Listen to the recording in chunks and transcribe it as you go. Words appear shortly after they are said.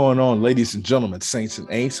Going on, ladies and gentlemen, saints and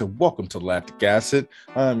ain'ts, and welcome to Lactic Acid.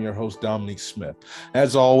 I'm your host, Dominique Smith.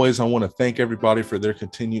 As always, I want to thank everybody for their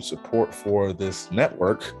continued support for this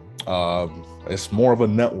network. It's more of a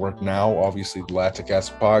network now, obviously, the Lactic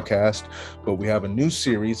Acid Podcast, but we have a new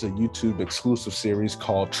series, a YouTube exclusive series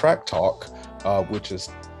called Track Talk, which is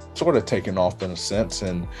sort of taken off in a sense,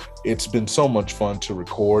 and it's been so much fun to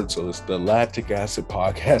record. So it's the Lactic Acid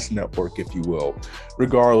Podcast Network, if you will.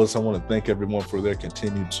 Regardless, I want to thank everyone for their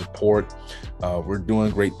continued support. We're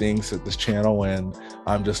doing great things at this channel, and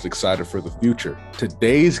I'm just excited for the future.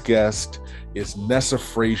 Today's guest is Nessa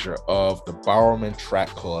Frazier of the Bowerman Track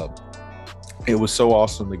Club. It was so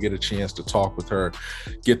awesome to get a chance to talk with her,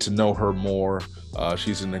 get to know her more.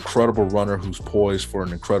 She's an incredible runner who's poised for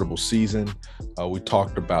an incredible season. We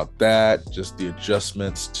talked about that, just the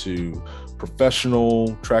adjustments to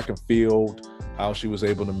professional track and field, how she was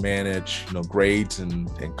able to manage, grades in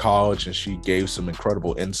college, and she gave some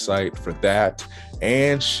incredible insight for that.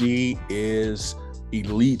 And she is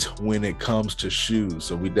elite when it comes to shoes.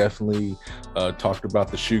 So we definitely talked about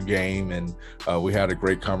the shoe game, and we had a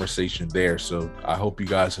great conversation there. So I hope you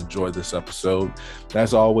guys enjoyed this episode.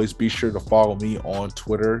 As always, be sure to follow me on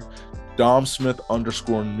Twitter,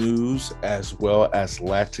 DomSmith_news, as well as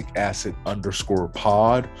Lactic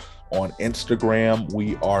Acid_pod. On Instagram,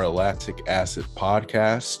 we are Lactic Acid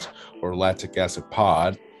Podcast or Lactic Acid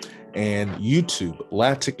Pod. And YouTube,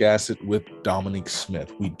 Lactic Acid with Dominique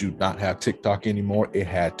Smith. We do not have TikTok anymore. It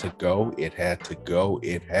had to go, and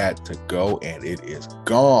it is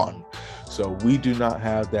gone. So we do not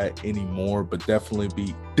have that anymore, but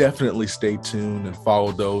definitely stay tuned and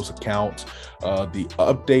follow those accounts. The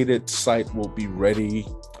updated site will be ready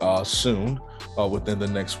soon. Within the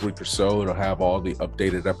next week or so, it'll have all the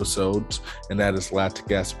updated episodes, and that is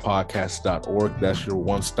lacticacidpodcast.org. That's your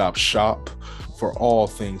one-stop shop for all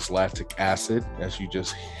things lactic acid. As you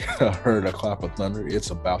just heard a clap of thunder, it's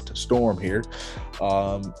about to storm here.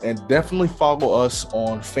 And definitely follow us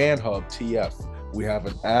on FanHub TF. We have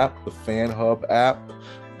an app, the FanHub app.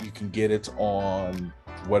 You can get it on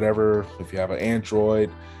whatever, if you have an Android.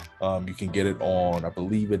 You can get it on, I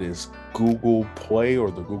believe it is Google Play or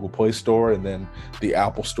the Google Play Store, and then the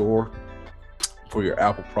Apple Store for your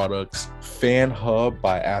Apple products. FanHub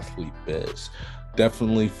by Athlete Biz.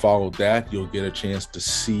 Definitely follow that. You'll get a chance to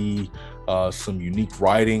see some unique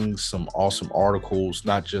writings, some awesome articles,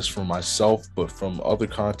 not just from myself, but from other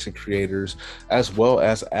content creators, as well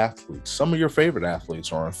as athletes. Some of your favorite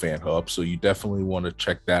athletes are on FanHub, so you definitely want to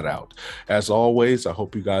check that out. As always, I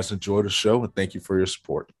hope you guys enjoy the show, and thank you for your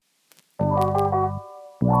support.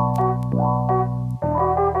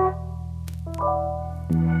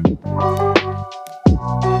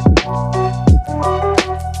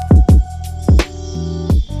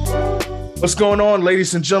 What's going on,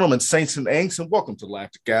 ladies and gentlemen, saints and ain'ts, and welcome to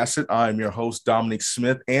Lactic Acid. I'm your host, Dominique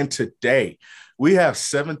Smith, and today we have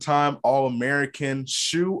 7-time All-American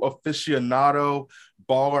shoe aficionado,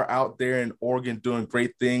 baller out there in Oregon doing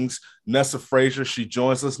great things, Nessa Frazier. She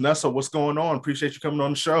joins us. Nessa, what's going on? Appreciate you coming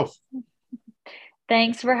on the show.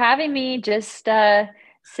 Thanks for having me. Just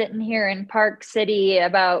sitting here in Park City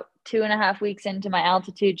about 2.5 weeks into my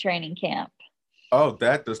altitude training camp. Oh,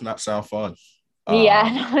 that does not sound fun.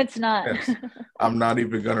 Yeah, no, it's not. Yes. I'm not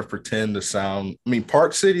even going to pretend to sound,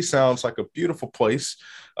 Park City sounds like a beautiful place,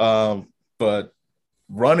 but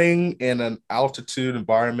running in an altitude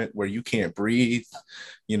environment where you can't breathe,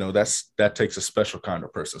 that takes a special kind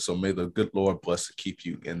of person. So may the good Lord bless and keep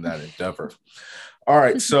you in that endeavor. All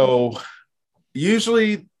right. So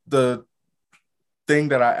usually the thing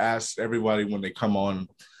that I ask everybody when they come on,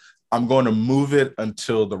 I'm going to move it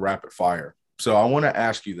until the rapid fire. So I want to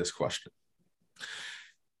ask you this question.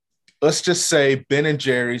 Let's just say Ben and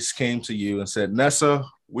Jerry's came to you and said, Nessa,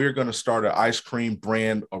 we're going to start an ice cream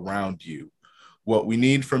brand around you. What we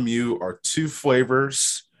need from you are 2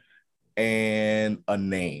 flavors and a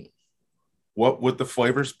name. What would the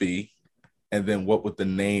flavors be? And then what would the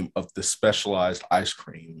name of the specialized ice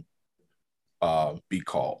cream be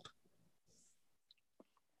called?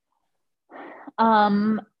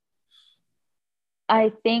 I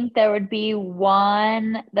think there would be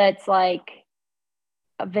one that's like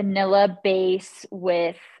a vanilla base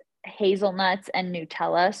with hazelnuts and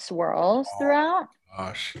Nutella swirls throughout.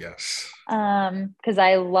 Gosh, yes. Because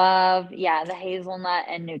I love, the hazelnut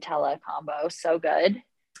and Nutella combo. So good.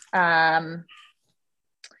 And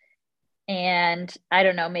I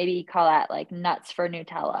don't know, maybe call that like nuts for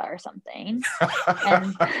Nutella or something.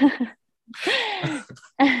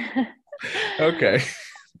 Okay.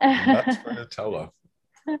 Nuts for Nutella.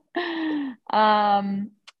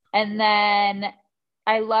 And then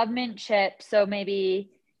I love mint chips, so maybe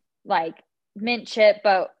like mint chip,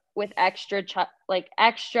 but with extra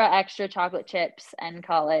extra chocolate chips, and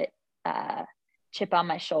call it chip on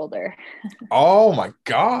my shoulder. Oh my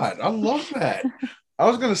God, I love that. I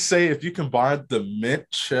was gonna say if you combine the mint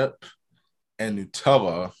chip and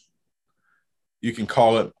Nutella, you can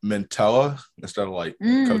call it Mentella instead of like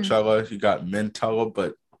Coachella. You got Mentella,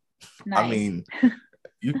 but I Nice. mean,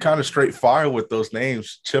 you kind of straight fire with those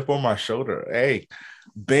names. Chip on my shoulder. Hey,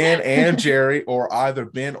 Ben and Jerry, or either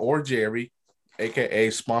Ben or Jerry, aka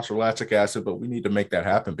sponsor lactic acid, but we need to make that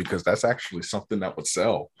happen because that's actually something that would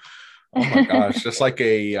sell. Oh my gosh, just like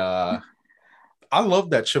I love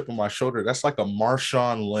that chip on my shoulder. That's like a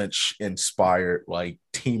Marshawn Lynch inspired like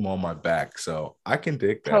team on my back. So I can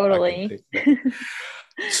dig that. I can Totally. dig that.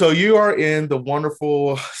 So you are in the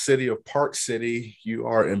wonderful city of Park City. You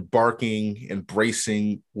are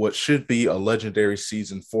embracing what should be a legendary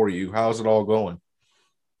season for you. How's it all going?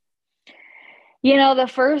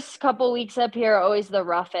 The first couple weeks up here are always the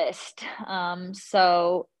roughest.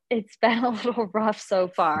 So it's been a little rough so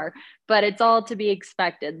far, but it's all to be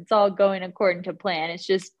expected. It's all going according to plan. It's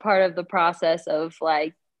just part of the process of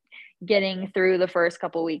like getting through the first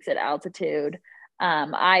couple weeks at altitude.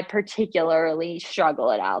 I particularly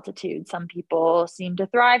struggle at altitude. Some people seem to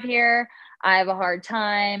thrive here. I have a hard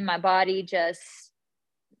time.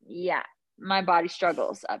 Yeah, my body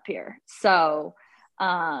struggles up here. So,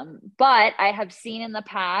 but I have seen in the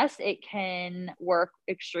past it can work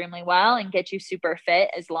extremely well and get you super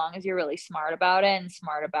fit as long as you're really smart about it and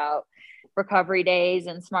smart about recovery days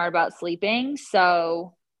and smart about sleeping.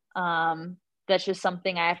 So, that's just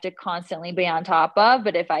something I have to constantly be on top of.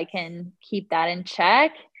 But if I can keep that in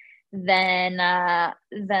check, then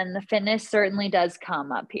the fitness certainly does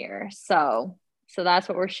come up here. So that's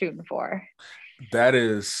what we're shooting for. That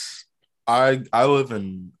is, I live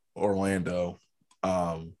in Orlando,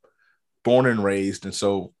 um, born and raised, and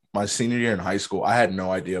so my senior year in high school, I had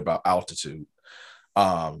no idea about altitude,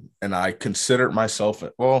 and I considered myself.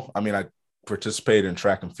 Well, I mean, I participated in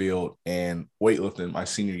track and field and weightlifting my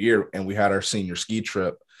senior year, and we had our senior ski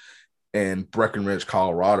trip in Breckenridge,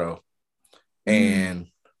 Colorado, and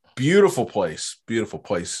beautiful place.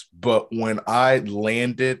 But when I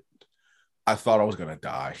landed, I thought I was gonna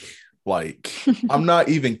die. Like, I'm not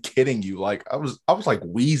even kidding you. Like, I was like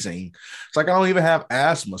wheezing. It's like I don't even have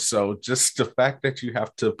asthma. So just the fact that you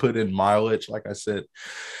have to put in mileage, like I said,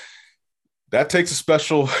 that takes a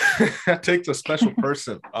special that takes a special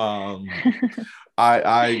person.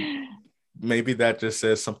 I maybe that just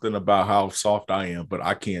says something about how soft I am, but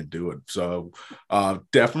I can't do it. So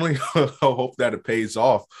definitely hope that it pays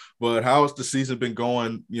off. But how has the season been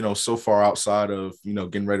going, so far outside of,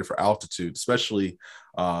 getting ready for altitude, especially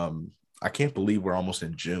I can't believe we're almost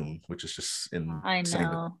in June, which is just I insane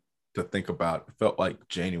know. to think about. It felt like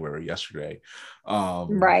January yesterday.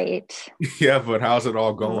 Right. Yeah, but how's it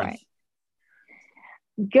all going? Right.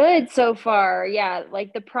 Good so far. Yeah,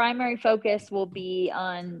 like the primary focus will be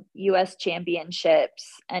on US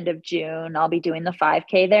championships end of June. I'll be doing the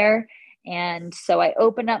 5K there. And so I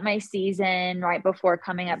opened up my season right before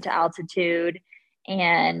coming up to altitude.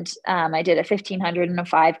 And I did a 1500 and a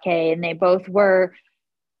 5K, and they both were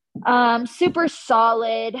super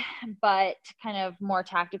solid, but kind of more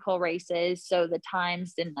tactical races. So the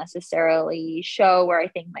times didn't necessarily show where I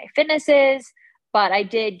think my fitness is, but I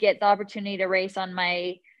did get the opportunity to race on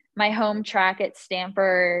my home track at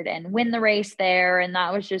Stanford and win the race there, and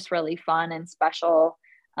that was just really fun and special.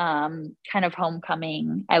 Kind of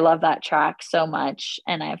homecoming. I love that track so much,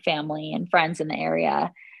 and I have family and friends in the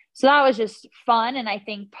area. So that was just fun, and I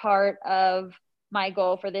think part of my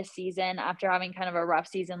goal for this season after having kind of a rough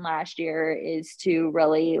season last year is to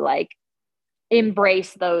really like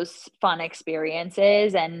embrace those fun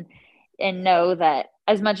experiences and know that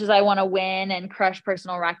as much as I want to win and crush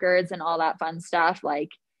personal records and all that fun stuff, like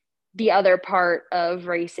the other part of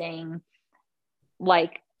racing,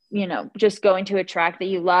 like, just going to a track that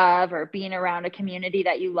you love or being around a community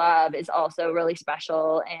that you love is also really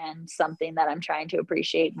special and something that I'm trying to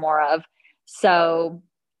appreciate more of. So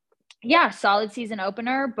yeah, solid season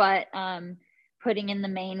opener, but putting in the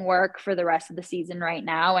main work for the rest of the season right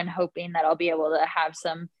now and hoping that I'll be able to have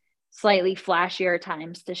some slightly flashier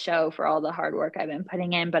times to show for all the hard work I've been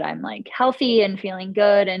putting in. But I'm like healthy and feeling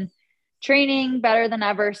good and training better than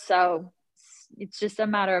ever. So it's just a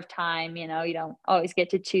matter of time. You don't always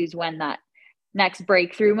get to choose when that next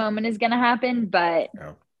breakthrough moment is going to happen. But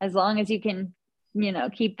Yeah. as long as you can,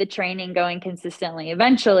 keep the training going consistently,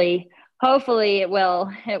 eventually, hopefully it will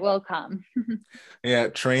come. Yeah,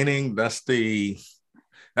 training, that's the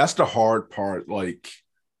hard part. Like,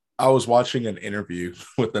 I was watching an interview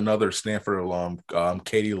with another Stanford alum,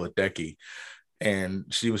 Katie Ledecky, and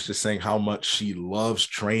she was just saying how much she loves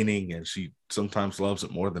training and she sometimes loves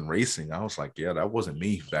it more than racing. I was like, yeah, that wasn't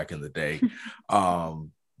me back in the day.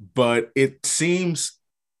 But it seems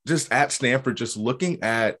just at Stanford, just looking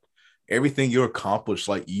at everything you accomplished,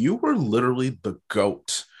 like you were literally the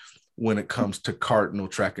GOAT when it comes to cardinal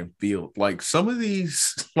track and field. Like some of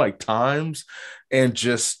these like times and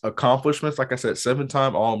just accomplishments, like I said,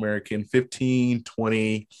 7-time All-American, 15,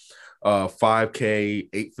 20, 5K,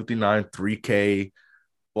 8:59, 3K,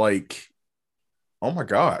 like, oh my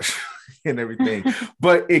gosh, and everything.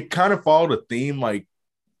 But it kind of followed a theme, like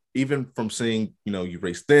even from seeing, you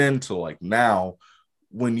race then to like now,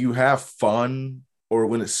 when you have fun or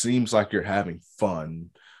when it seems like you're having fun,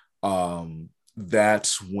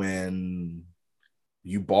 that's when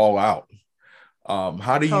you ball out.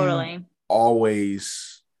 How do you Totally.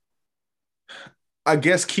 always, I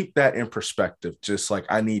guess, keep that in perspective? Just like,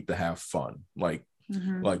 I need to have fun. Like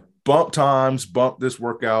bump times, bump this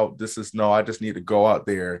workout. This is no, I just need to go out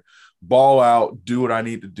there, ball out, do what I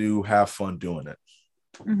need to do, have fun doing it.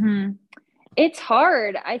 It's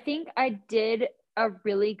hard. I think I did a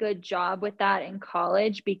really good job with that in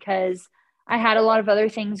college because I had a lot of other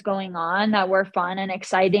things going on that were fun and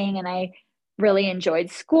exciting, and I really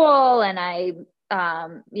enjoyed school, and I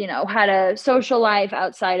had a social life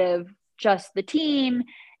outside of just the team,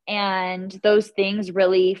 and those things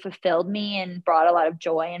really fulfilled me and brought a lot of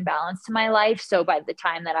joy and balance to my life. So by the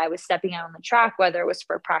time that I was stepping out on the track, whether it was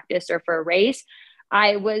for practice or for a race,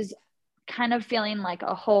 I was kind of feeling like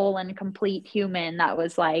a whole and complete human that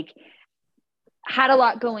was like had a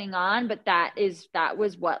lot going on, but that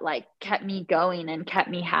was what like kept me going and kept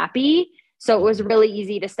me happy. So it was really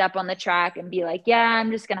easy to step on the track and be like, yeah,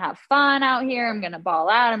 I'm just gonna have fun out here, I'm gonna ball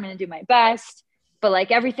out, I'm gonna do my best. But like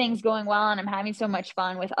everything's going well and I'm having so much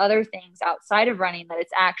fun with other things outside of running that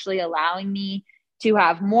it's actually allowing me to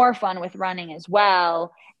have more fun with running as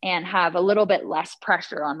well and have a little bit less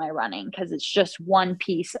pressure on my running because it's just one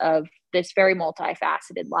piece of this very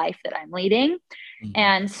multifaceted life that I'm leading.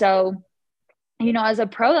 And so, as a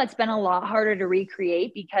pro, that's been a lot harder to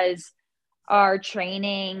recreate because our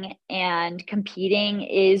training and competing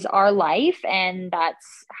is our life, and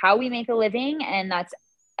that's how we make a living, and that's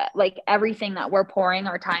like everything that we're pouring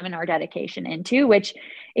our time and our dedication into, which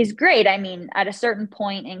is great. I mean, at a certain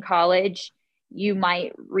point in college, you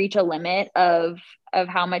might reach a limit of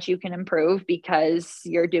how much you can improve because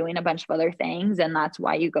you're doing a bunch of other things, and that's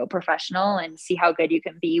why you go professional and see how good you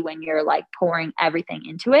can be when you're like pouring everything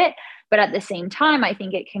into it. But at the same time, I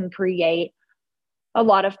think it can create a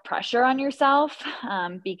lot of pressure on yourself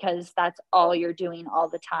because that's all you're doing all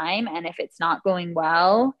the time. And if it's not going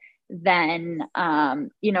well, then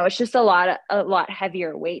it's just a lot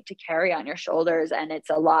heavier weight to carry on your shoulders, and it's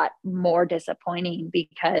a lot more disappointing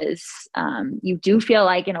because you do feel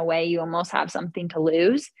like in a way you almost have something to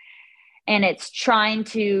lose. And it's trying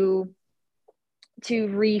to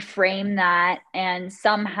reframe that and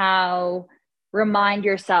somehow remind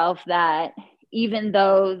yourself that even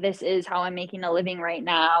though this is how I'm making a living right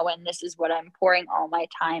now and this is what I'm pouring all my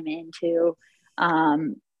time into,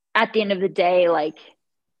 at the end of the day, like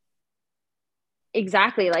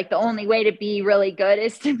exactly, like the only way to be really good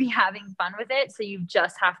is to be having fun with it. So you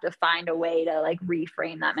just have to find a way to like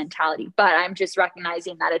reframe that mentality. But I'm just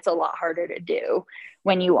recognizing that it's a lot harder to do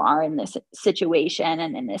when you are in this situation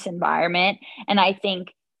and in this environment. And I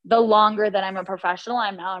think the longer that I'm a professional,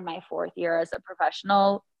 I'm now in my 4th year as a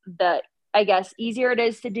professional, the I guess easier it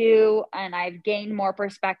is to do. And I've gained more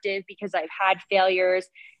perspective because I've had failures,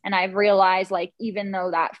 and I've realized like, even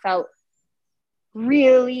though that felt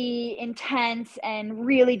really intense and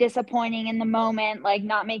really disappointing in the moment, like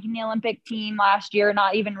not making the Olympic team last year,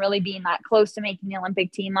 not even really being that close to making the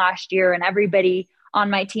Olympic team last year. And everybody on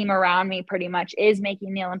my team around me pretty much is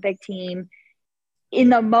making the Olympic team. In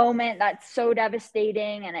the moment, that's so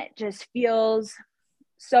devastating and it just feels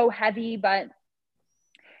so heavy. But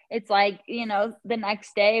it's like, the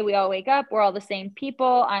next day we all wake up, we're all the same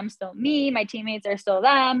people. I'm still me, my teammates are still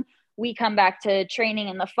them. We come back to training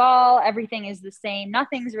in the fall. Everything is the same.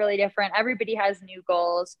 Nothing's really different. Everybody has new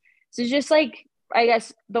goals. So just like, I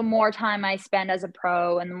guess the more time I spend as a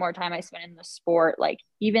pro and the more time I spend in the sport, like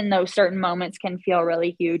even though certain moments can feel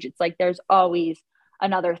really huge, it's like there's always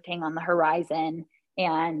another thing on the horizon,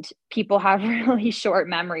 and people have really short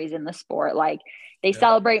memories in the sport. Like they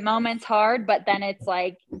celebrate moments hard, but then it's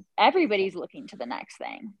like everybody's looking to the next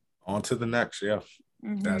thing. On to the next. Yeah,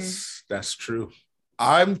 that's true.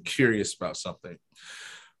 I'm curious about something.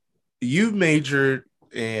 You majored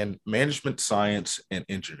in management science and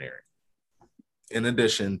engineering, in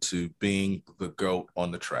addition to being the GOAT on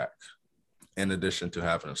the track, in addition to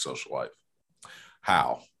having a social life.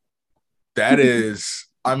 How? That is,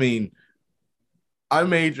 I mean, I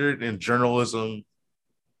majored in journalism,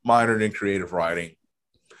 minored in creative writing,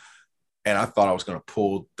 and I thought I was going to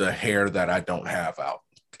pull the hair that I don't have out,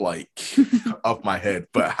 like, of my head.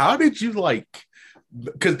 But how did you, like,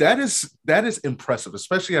 because that is impressive,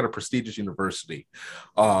 especially at a prestigious university,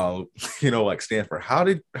 uh, like Stanford.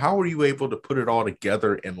 How were you able to put it all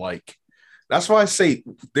together and, like, that's why I say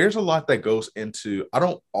there's a lot that goes into. I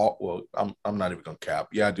don't all well, I'm not even gonna cap.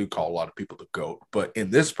 Yeah, I do call a lot of people the GOAT, but in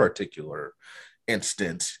this particular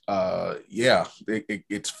instance, yeah,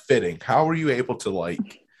 it's fitting. How are you able to,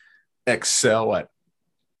 like, excel at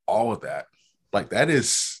all of that? Like, that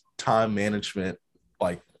is time management,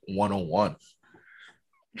 like, 101.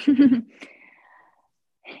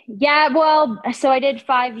 Yeah, well, so I did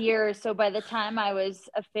 5 years. So by the time I was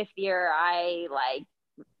a fifth year, I like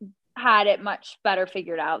had it much better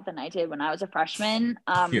figured out than I did when I was a freshman.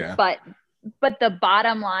 Yeah. But the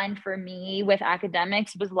bottom line for me with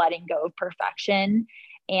academics was letting go of perfection.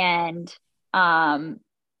 And I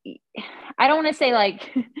don't want to say like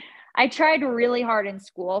I tried really hard in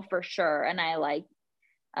school for sure. And I like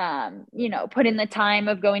put in the time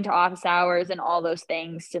of going to office hours and all those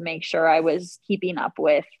things to make sure I was keeping up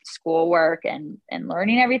with schoolwork and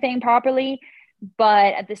learning everything properly.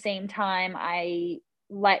 But at the same time, I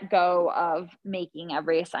let go of making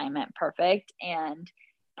every assignment perfect and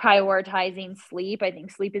prioritizing sleep. I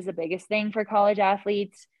think sleep is the biggest thing for college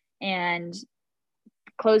athletes, and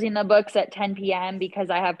closing the books at 10 p.m. because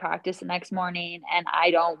I have practice the next morning and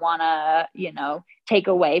I don't want to, take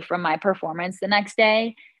away from my performance the next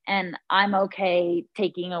day. And I'm okay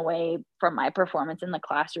taking away from my performance in the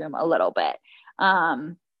classroom a little bit.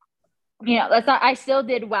 That's not, I still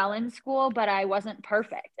did well in school, but I wasn't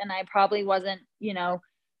perfect. And I probably wasn't,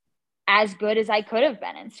 as good as I could have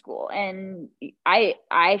been in school. And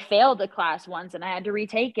I failed a class once and I had to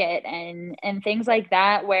retake it and things like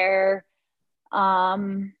that where, I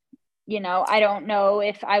don't know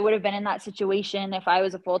if I would have been in that situation if I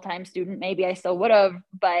was a full-time student. Maybe I still would have,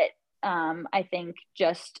 but I think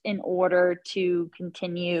just in order to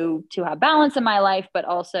continue to have balance in my life, but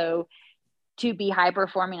also to be high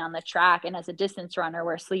performing on the track and as a distance runner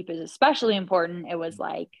where sleep is especially important, it was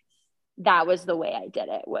like that was the way I did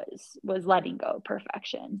it was letting go of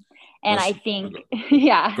perfection. And I think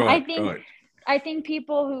yeah, Go ahead. Go ahead. I think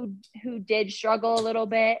people who did struggle a little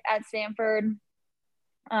bit at Stanford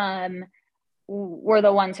were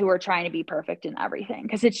the ones who were trying to be perfect in everything,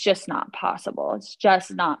 because it's just not possible. It's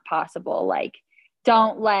just not possible. Like,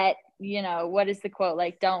 don't let, what is the quote?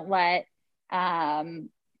 Like, don't let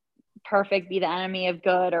perfect be the enemy of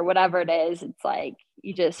good, or whatever it is. It's like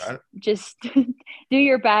you just do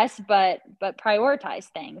your best, but prioritize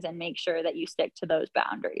things and make sure that you stick to those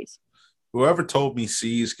boundaries. Whoever told me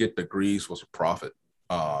C's get degrees was a prophet,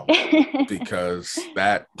 because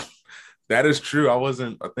that is true.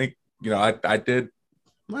 I think, I did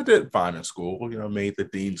fine in school, made the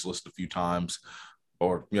dean's list a few times,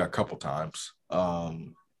 or, a couple times.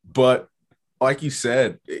 But like you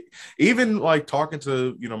said, even like talking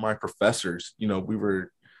to, my professors, we were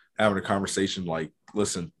having a conversation like,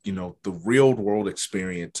 listen, the real world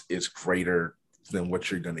experience is greater than what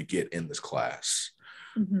you're going to get in this class.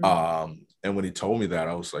 Mm-hmm. And when he told me that,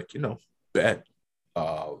 I was like, bet.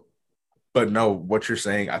 But no, what you're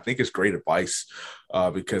saying, I think is great advice,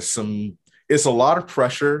 because it's a lot of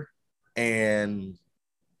pressure. And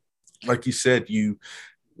like you said,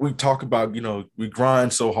 we talk about, we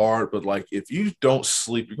grind so hard, but like, if you don't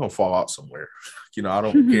sleep, you're going to fall out somewhere. I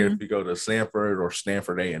don't care if you go to Sanford or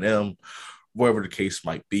Stanford A&M, whatever the case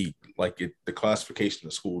might be, like the classification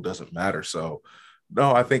of school doesn't matter. So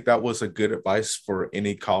no, I think that was a good advice for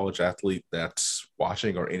any college athlete that's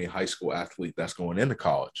watching, or any high school athlete that's going into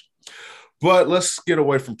college. But let's get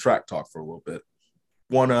away from track talk for a little bit.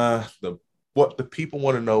 What the people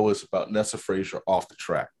want to know is about Nessa Frazier off the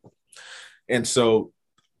track. And so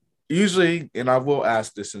usually, and I will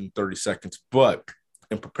ask this in 30 seconds, but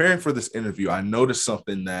in preparing for this interview, I noticed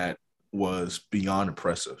something that was beyond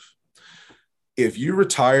impressive. If you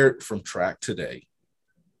retired from track today,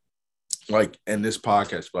 like in this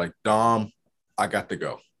podcast, like, Dom, I got to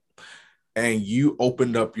go, and you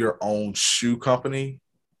opened up your own shoe company,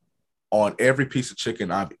 on every piece of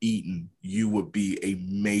chicken I've eaten, you would be a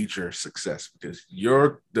major success, because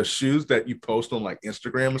the shoes that you post on like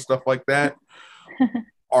Instagram and stuff like that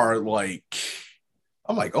are like,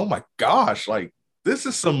 I'm like, oh my gosh, like this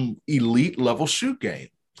is some elite level shoe game.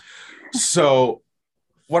 So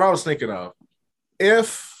what I was thinking of,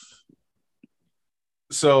 if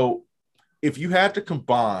you had to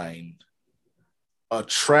combine a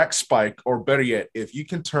track spike, or better yet, if you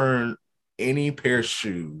can turn any pair of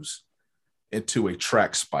shoes into a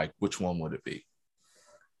track spike, which one would it be? It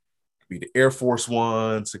could be the Air Force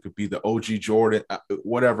Ones. It could be the OG Jordan,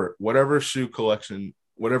 whatever shoe collection,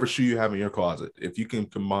 whatever shoe you have in your closet. If you can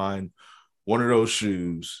combine one of those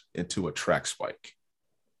shoes into a track spike.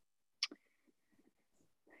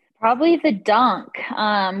 Probably the Dunk,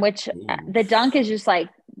 which Ooh. the Dunk is just like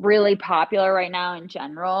really popular right now in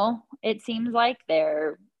general. It seems like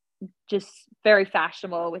they're just very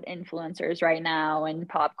fashionable with influencers right now and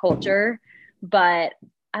pop culture. But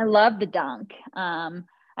I love the Dunk.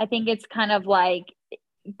 I think it's kind of like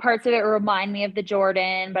parts of it remind me of the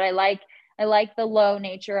Jordan, but I like the low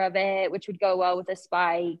nature of it, which would go well with a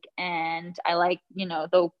spike. And I like,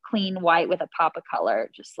 the clean white with a pop of color.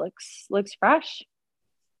 It just looks fresh.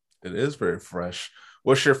 It is very fresh.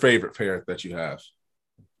 What's your favorite pair that you have?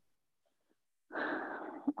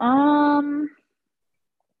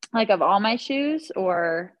 Like of all my shoes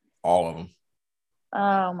or all of them?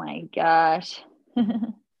 Oh my gosh.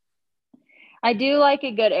 I do like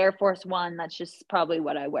a good Air Force One. That's just probably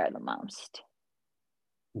what I wear the most.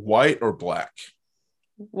 White or black?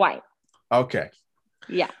 White. Okay.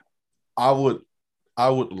 Yeah. I would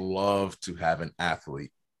love to have an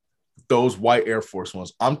athlete. Those white Air Force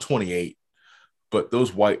Ones. I'm 28, but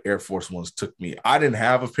those white Air Force Ones took me. I didn't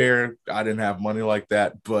have a pair. I didn't have money like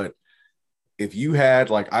that. But if you had,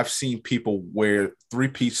 like, I've seen people wear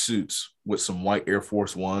 3-piece suits with some white Air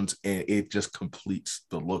Force Ones, and it just completes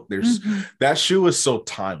the look. That shoe is so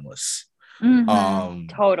timeless.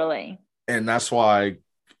 Totally. And that's why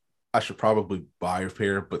I should probably buy a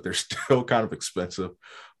pair, but they're still kind of expensive.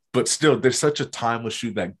 But still, there's such a timeless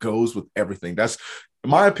shoe that goes with everything. That's, in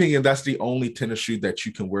my opinion, that's the only tennis shoe that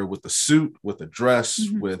you can wear with a suit, with a dress,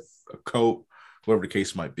 with a coat, whatever the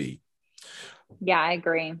case might be. Yeah, I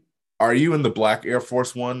agree. Are you in the black Air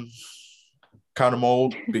Force One kind of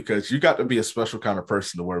mold? Because you got to be a special kind of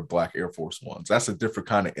person to wear black Air Force Ones. That's a different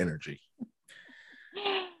kind of energy.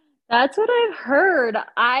 That's what I've heard.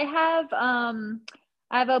 I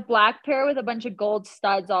have a black pair with a bunch of gold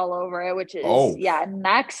studs all over it, which is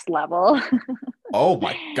next level. Oh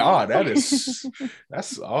my God, that's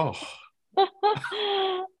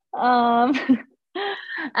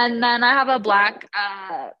and then I have a black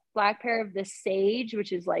pair of the Sage,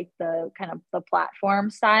 which is like the kind of the platform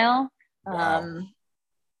style. Wow.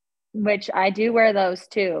 Which I do wear those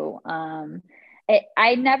too.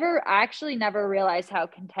 I never realized how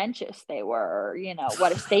contentious they were,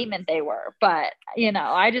 what a statement they were, but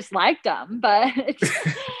I just liked them, but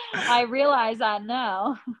I realize that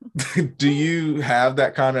now. Do you have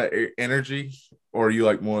that kind of energy, or are you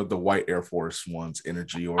like more of the white Air Force Ones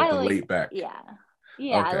energy, or the laid back? Yeah.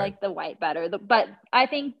 Okay. I like the white better, but I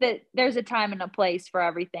think that there's a time and a place for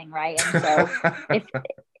everything, right? And so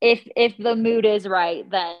if the mood is right,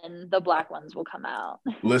 then the black ones will come out.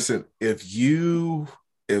 Listen, if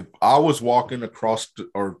I was walking across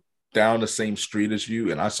or down the same street as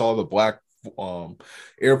you and I saw the black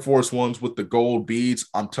Air Force Ones with the gold beads,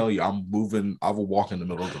 I'm telling you, I will walk in the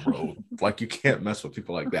middle of the road. Like, you can't mess with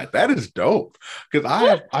people like that. That is dope.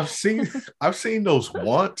 Because I've seen those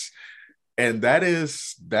once, and that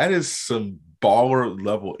is some baller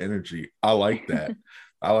level energy. I like that.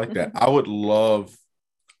 I would love,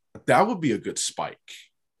 that would be a good spike.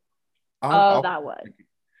 That would.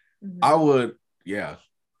 I would, yeah.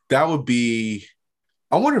 That would be,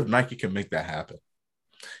 I wonder if Nike can make that happen.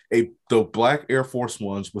 The black Air Force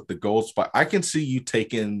Ones with the gold spike. I can see you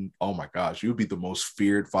taking, oh my gosh, you would be the most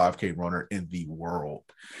feared 5K runner in the world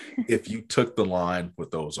if you took the line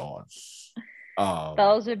with those on.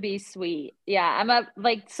 Those would be sweet. Yeah,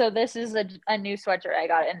 so this is a new sweatshirt I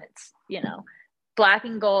got, and it's, black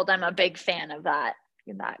and gold. I'm a big fan of that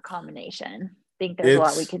combination. I think there's a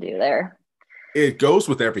lot we could do there. It goes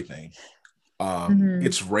with everything.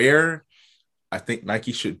 It's rare. I think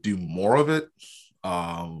Nike should do more of it.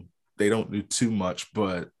 They don't do too much,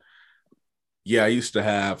 but yeah, I used to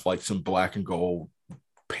have like some black and gold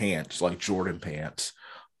pants, like Jordan pants.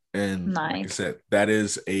 And nice. Like I said, that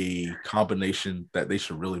is a combination that they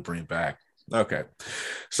should really bring back. Okay.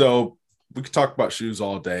 So we could talk about shoes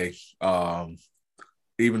all day.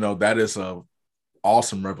 Even though that is a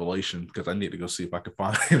awesome revelation, because I need to go see if I can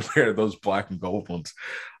find a pair of those black and gold ones.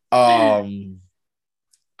 3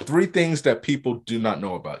 things that people do not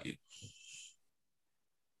know about you.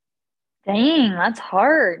 Dang, that's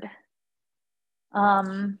hard.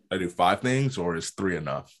 I do 5 things, or is 3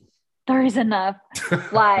 enough? 3 is enough.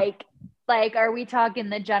 like, are we talking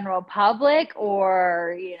the general public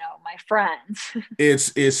or, my friends?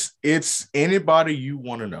 It's anybody you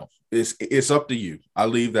want to know. It's up to you. I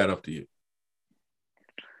leave that up to you.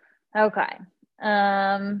 Okay.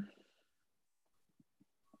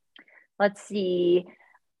 let's see.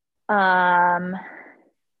 Um,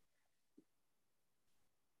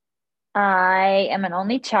 I am an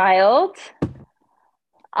only child.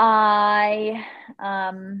 I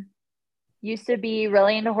used to be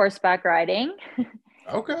really into horseback riding.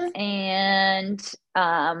 Okay. And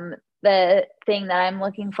the thing that I'm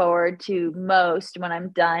looking forward to most when I'm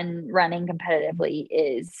done running competitively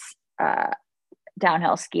is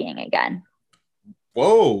downhill skiing again.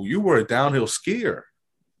 Whoa, you were a downhill skier.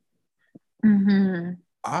 Mm-hmm.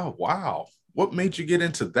 Oh, wow. What made you get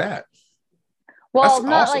into that? That's Well,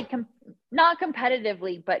 not awesome. like not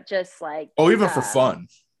competitively, but just like Oh, even for fun.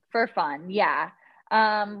 for fun. Yeah.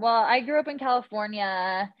 Well, I grew up in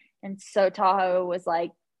California, and so Tahoe was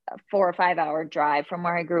like a 4 or 5 hour drive from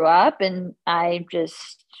where I grew up. And I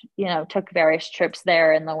just, took various trips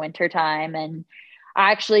there in the wintertime. And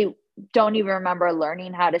I actually don't even remember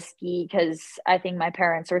learning how to ski because I think my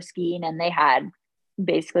parents were skiing and they had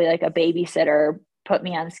basically like a babysitter put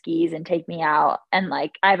me on skis and take me out. And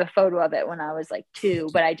like, I have a photo of it when I was like 2,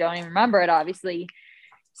 but I don't even remember it, obviously.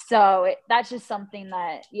 So that's just something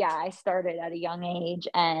that, yeah, I started at a young age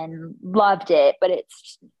and loved it, but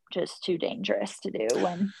it's just too dangerous to do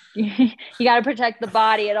when you got to protect the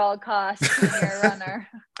body at all costs when you're a runner.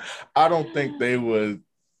 I don't think they would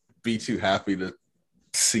be too happy to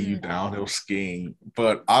see you downhill No. skiing,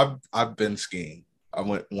 but I've been skiing. I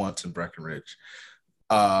went once in Breckenridge.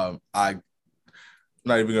 I'm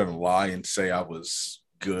not even gonna lie and say I was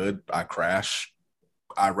good. I crashed.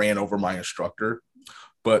 I ran over my instructor,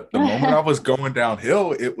 but the moment I was going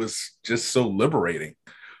downhill, it was just so liberating.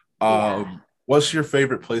 Yeah. What's your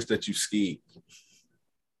favorite place that you ski?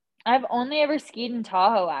 I've only ever skied in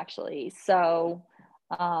Tahoe actually. So,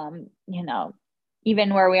 um, you know,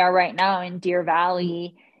 even where we are right now in Deer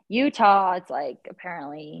Valley, Utah, it's like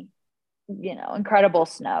apparently, incredible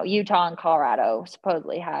snow. Utah and Colorado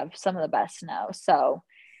supposedly have some of the best snow. So,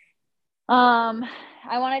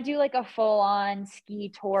 I want to do like a full on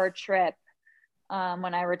ski tour trip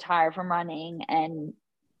when I retire from running. And,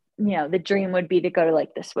 the dream would be to go to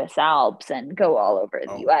like the Swiss Alps and go all over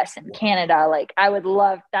the Oh, US and wow. Canada. Like I would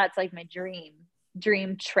love that's like my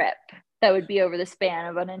dream trip that would be over the span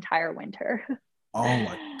of an entire winter. Oh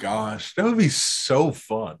my gosh, that would be so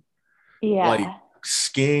fun. Like Yeah.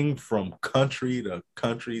 skiing from country to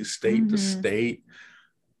country, state to Mm-hmm. state.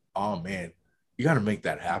 Oh man, you got to make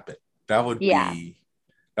that happen. That would Yeah. be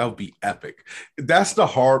that would be epic. That's the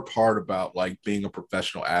hard part about like being a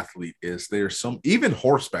professional athlete is there's some even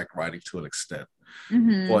horseback riding to an extent.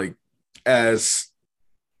 Mm-hmm. Like as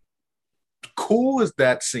cool as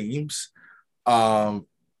that seems, um,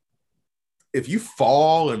 if you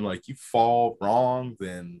fall and like you fall wrong,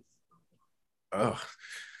 then ugh,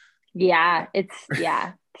 Yeah.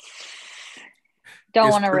 Yeah. Don't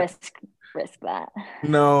it's want to pretty. risk that.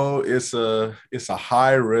 No, it's a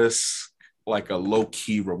high risk, like a low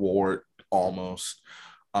key reward almost.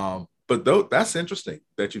 But though that's interesting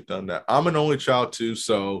that you've done that. I'm an only child too,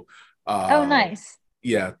 so Oh, uh, nice.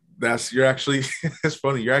 yeah, that's you're actually it's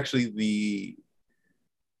funny. You're actually the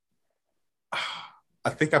I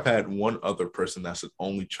think I've had one other person that's an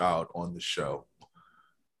only child on the show,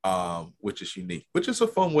 which is unique, which is a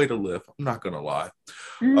fun way to live. I'm not gonna lie.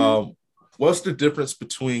 Mm, Um, what's the difference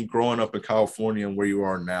between growing up in California and where you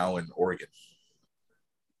are now in Oregon,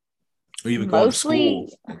 or even going to school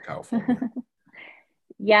mostly in California?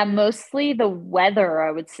 Yeah, mostly the weather,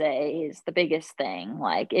 I would say, is the biggest thing.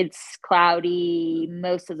 Like it's cloudy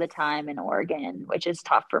most of the time in Oregon, which is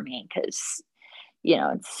tough for me because,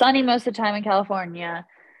 it's sunny most of the time in California.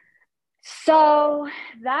 So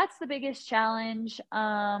that's the biggest challenge.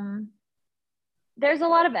 There's a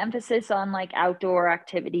lot of emphasis on like outdoor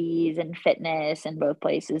activities and fitness in both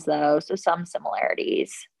places, though. So some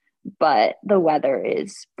similarities, but the weather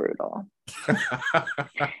is brutal.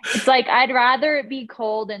 It's like I'd rather it be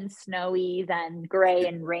cold and snowy than gray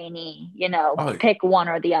and rainy, Oh, pick one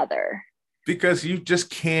or the other. because you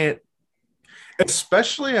just can't,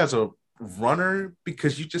 especially as a runner,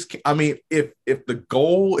 because you just can't. I mean, if the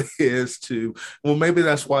goal is to, well, maybe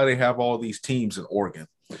that's why they have all these teams in Oregon.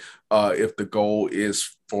 If the goal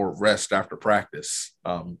is for rest after practice,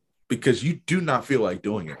 because you do not feel like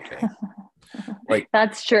doing anything, like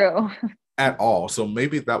That's true. at all. So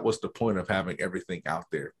maybe that was the point of having everything out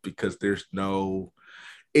there because there's no,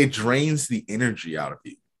 it drains the energy out of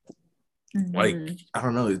you. Like, Hmm. I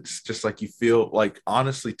don't know. It's just like you feel like,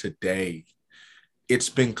 honestly, today it's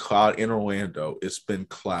been cloud in Orlando. It's been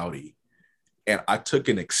cloudy. And I took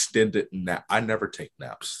an extended nap. I never take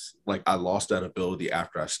naps. Like, I lost that ability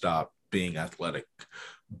after I stopped being athletic.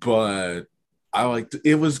 But I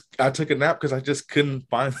took a nap because I just couldn't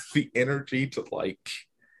find the energy to like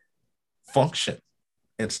function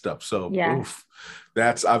and stuff. So Yeah. oof,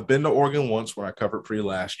 I've been to Oregon once when I covered pre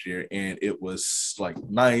last year, and it was like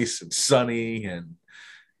nice and sunny and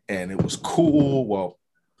it was cool. Well,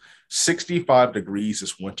 65 degrees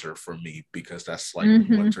is winter for me because that's like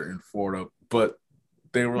winter in Florida. But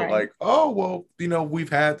they were Right. like, oh, well, we've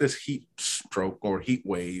had this heat stroke or heat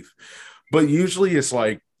wave, but usually it's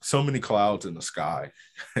like so many clouds in the sky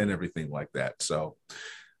and everything like that. So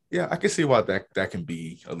yeah, I can see why that can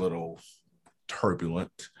be a little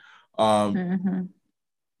turbulent. Mm-hmm.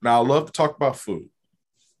 Now I love to talk about food.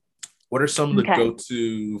 What are some of the Okay.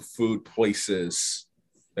 go-to food places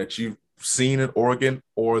that you've seen in Oregon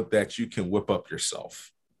or that you can whip up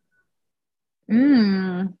yourself?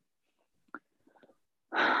 Mm.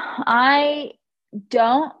 I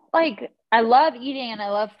don't like, I love eating and I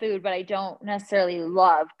love food, but I don't necessarily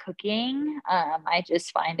love cooking. I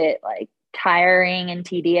just find it like tiring and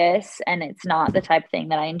tedious, and it's not the type of thing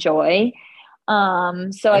that I enjoy. So I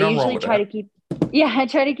And I'm wrong usually with try that. to keep, yeah, I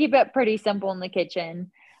try to keep it pretty simple in the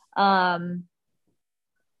kitchen. Um,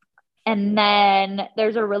 and then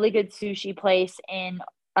there's a really good sushi place in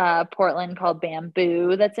Portland called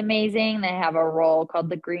Bamboo that's amazing. They have a roll called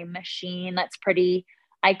the Green Machine that's pretty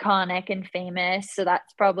iconic and famous. So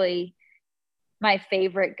that's probably my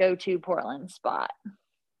favorite go-to Portland spot.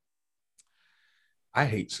 I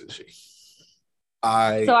hate sushi.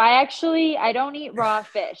 So I I don't eat raw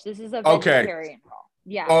fish. This is a okay, vegetarian roll.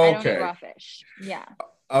 Yeah, I don't eat okay, raw fish. Yeah.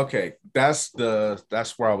 okay. That's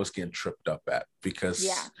where I was getting tripped up at Yeah.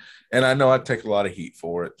 because, and I know I take a lot of heat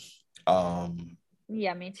for it. Um,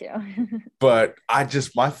 Yeah, me too. but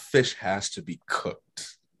my fish has to be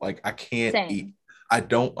cooked. Like I can't eat. Same. I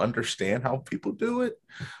don't understand how people do it,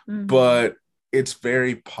 Mm-hmm. but it's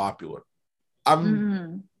very popular. I'm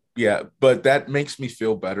Mm-hmm. Yeah, but that makes me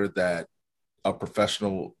feel better that a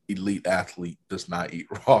professional elite athlete does not eat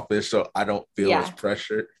raw fish, so I don't feel as Yeah.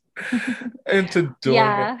 pressured into doing it.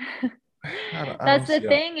 Yeah. I That's don't the yeah.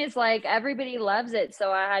 thing is like everybody loves it,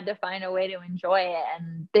 so I had to find a way to enjoy it.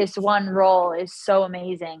 And this one roll is so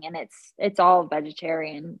amazing, and it's all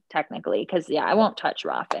vegetarian technically because yeah, I won't touch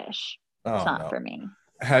raw fish. It's Oh not no. for me.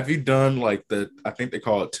 Have you done like I think they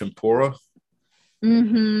call it tempura?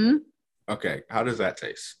 Mm-hmm. Okay, how does that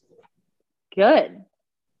taste? Good.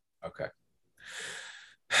 Okay.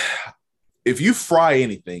 If you fry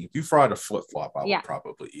anything, if you fried a flip flop, I would Yeah.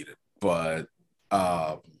 probably eat it. But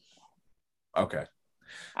um, okay,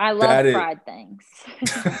 I love that is fried things.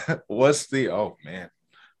 what's the oh man,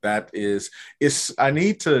 that is it's. I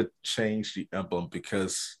need to change the emblem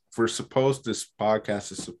because this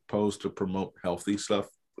podcast is supposed to promote healthy stuff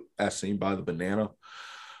as seen by the banana.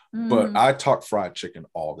 But Mm. I talk fried chicken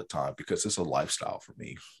all the time because it's a lifestyle for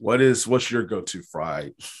me. What's your go-to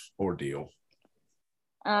fried ordeal?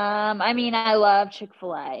 I mean, I love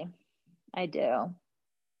Chick-fil-A. I do.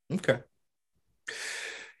 Okay.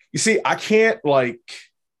 You see, I can't like.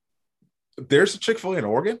 There's a Chick-fil-A in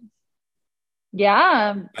Oregon.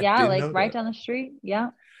 Yeah, I yeah, didn't like know right that. down the street. Yeah.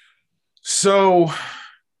 So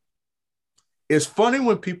it's funny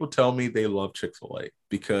when people tell me they love Chick-fil-A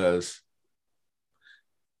because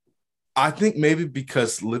I think maybe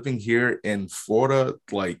because living here in Florida,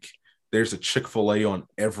 like there's a Chick-fil-A on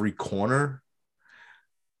every corner,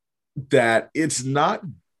 that it's not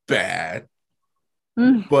bad,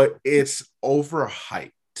 Mm, but it's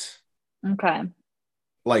overhyped. okay.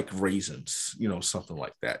 Like raisins, something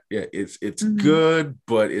like that. Yeah, it's Mm-hmm. good,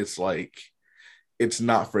 but it's like it's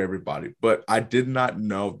not for everybody. But I did not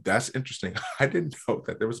know. That's interesting. I didn't know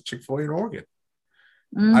that there was a Chick-fil-A in Oregon.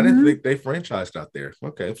 I didn't Mm-hmm. think they franchised out there.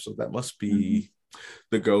 Okay, so that must Mm-hmm. be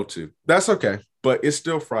the go-to. That's okay, but it's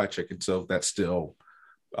still fried chicken, so that's still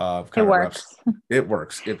It kind of wraps. works. It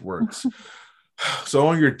works. It works. So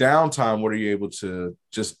on your downtime, what are you able to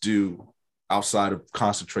just do outside of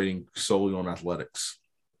concentrating solely on athletics?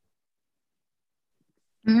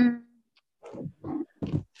 Mm.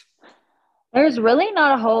 There's really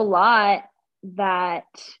not a whole lot that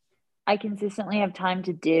I consistently have time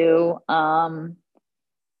to do.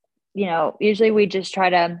 Usually we just try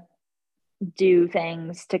to do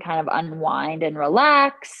things to kind of unwind and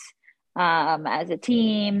relax as a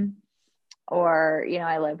team. Or,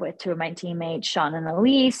 I live with two of my teammates, Sean and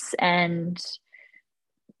Elise, and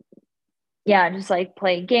yeah, just like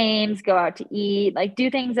play games, go out to eat, like do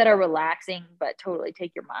things that are relaxing, but totally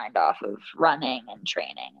take your mind off of running and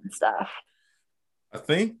training and stuff. I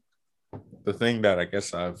think the thing that I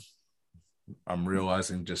guess I'm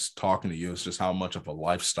realizing just talking to you is just how much of a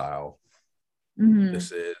lifestyle Mm-hmm.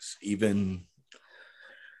 this is. Even,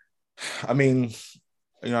 I mean,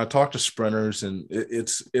 I talk to sprinters, and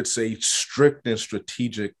it's a strict and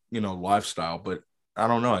strategic, lifestyle. But I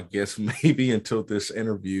don't know. I guess maybe until this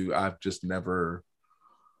interview, I've just never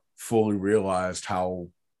fully realized how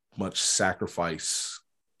much sacrifice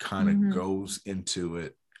kind of Mm-hmm. goes into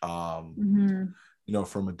it. Mm-hmm.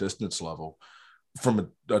 From a distance level,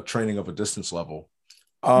 from a training of a distance level.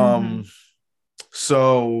 Mm-hmm.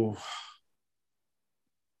 So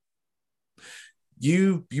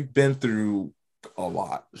you've been through a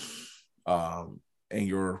lot in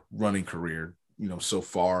your running career, so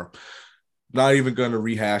far. Not even going to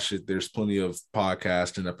rehash it. There's plenty of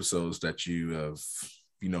podcasts and episodes that you have,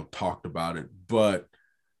 talked about it, but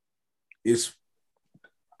it's,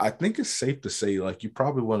 I think it's safe to say, like, you're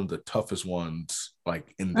probably one of the toughest ones,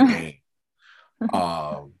 like, in the game.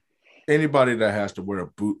 Um, Anybody that has to wear a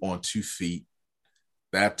boot on 2 feet,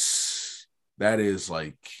 that is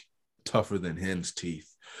like tougher than hen's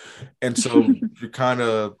teeth. And so you're kind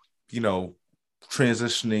of,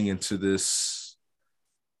 transitioning into this,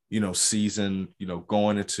 season,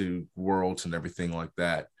 going into worlds and everything like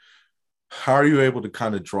that. How are you able to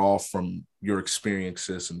kind of draw from your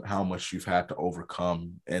experiences and how much you've had to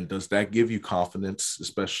overcome? And does that give you confidence,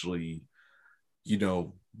 especially, you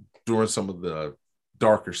know, during some of the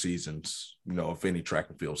darker seasons, of any track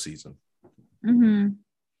and field season? Mm-hmm.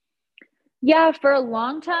 Yeah, for a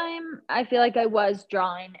long time, I feel like I was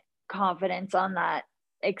drawing confidence on that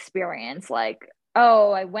experience. Like,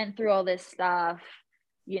 oh, I went through all this stuff,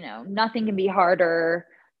 nothing can be harder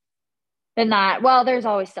than that. Well, there's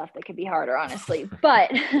always stuff that could be harder, honestly.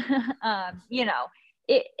 But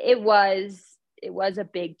it was a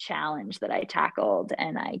big challenge that I tackled,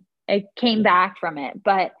 and I came back from it.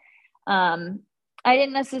 But um I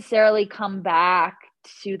didn't necessarily come back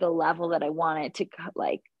to the level that I wanted to,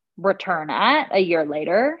 like, return at a year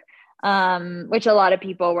later. Which a lot of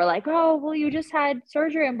people were like, oh, well, you just had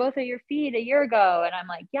surgery on both of your feet a year ago. And I'm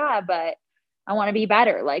like, yeah, but I want to be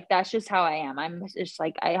better. Like, that's just how I am. I'm just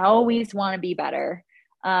like, I always want to be better.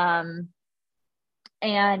 Um,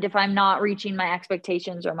 and if I'm not reaching my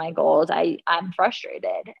expectations or my goals, I'm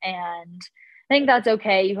frustrated. And I think that's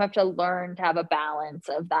okay. You have to learn to have a balance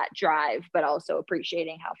of that drive, but also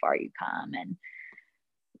appreciating how far you come and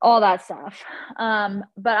all that stuff.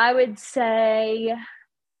 But I would say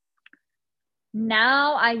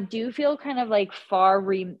now I do feel kind of like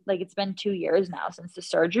like, it's been 2 years now since the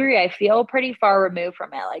surgery. I feel pretty far removed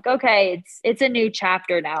from it. Like, okay, it's a new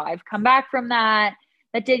chapter now. I've come back from that.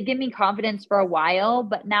 That did give me confidence for a while,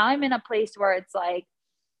 but now I'm in a place where it's like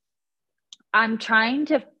I'm trying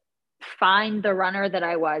to find the runner that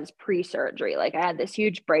I was pre-surgery. Like, I had this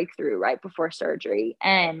huge breakthrough right before surgery,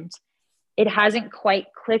 and it hasn't quite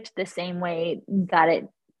clicked the same way that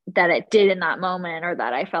it did in that moment, or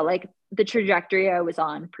that I felt like the trajectory I was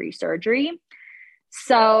on pre-surgery.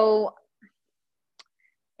 So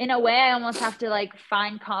in a way, I almost have to, like,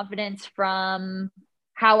 find confidence from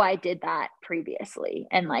how I did that previously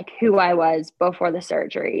and, like, who I was before the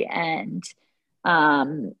surgery. And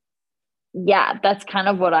um yeah, that's kind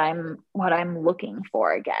of what I'm looking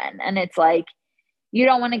for again. And it's like, you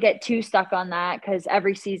don't want to get too stuck on that because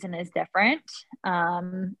every season is different.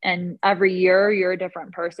 And every year you're a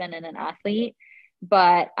different person and an athlete.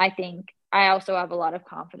 But I think I also have a lot of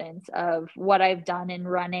confidence of what I've done in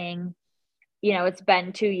running. It's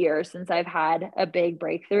been 2 years since I've had a big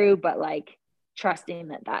breakthrough, but, like, trusting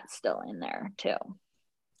that that's still in there too.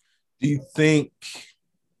 Do you think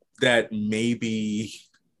that maybe,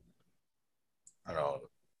 I don't know,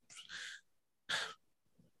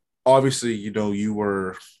 obviously, you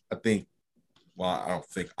were, I think, well, I don't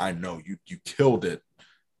think, I know you killed it,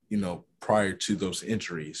 prior to those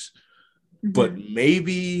injuries, but Mm-hmm.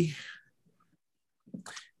 maybe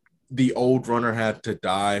the old runner had to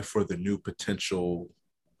die for the new potential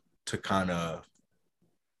to kind of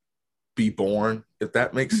be born, if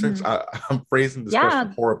that makes sense. Mm-hmm. I'm phrasing this Yeah.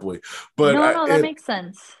 question horribly, but No, that makes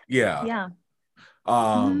sense. yeah. Yeah. Mm-hmm.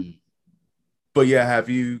 Um, but yeah, have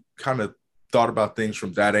you kind of thought about things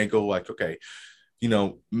from that angle? Like, okay,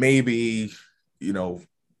 maybe, you know,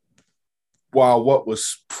 while what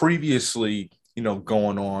was previously,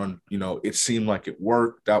 going on, it seemed like it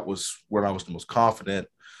worked. That was where I was the most confident.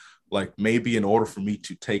 Like, maybe in order for me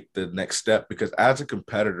to take the next step, because as a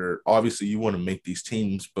competitor, obviously you want to make these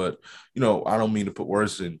teams, but I don't mean to put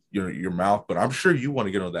words in your mouth, but I'm sure you want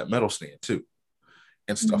to get on that medal stand too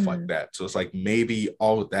and stuff like Mm-hmm. that. So it's like maybe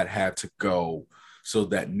all of that had to go so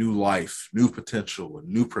that new life, new potential, a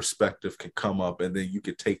new perspective can come up, and then you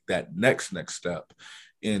could take that next step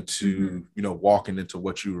Mm-hmm. into, walking into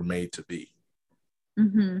what you were made to be.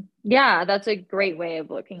 Mm-hmm. Yeah, that's a great way of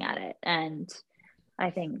looking at it. And I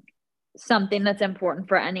think something that's important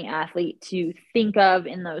for any athlete to think of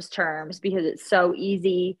in those terms, because it's so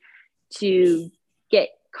easy to get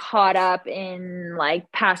caught up in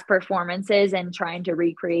like past performances and trying to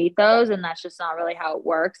recreate those, and that's just not really how it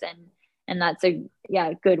works. And that's a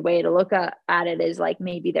good way to look at it, is like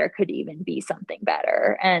maybe there could even be something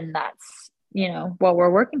better, and that's what we're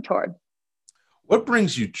working toward. What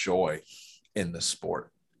brings you joy in the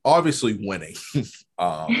sport? Obviously winning,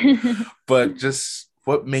 but just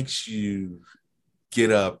what makes you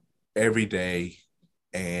get up every day,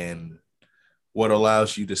 and what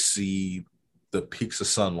allows you to see the peaks of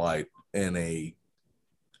sunlight in a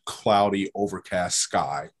cloudy, overcast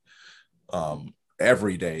sky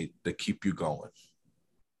every day to keep you going?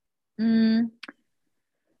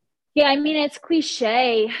 Yeah, I mean, it's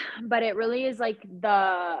cliche, but it really is like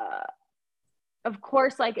of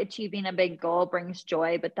course, like achieving a big goal brings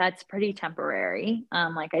joy, but that's pretty temporary.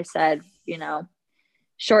 Like I said,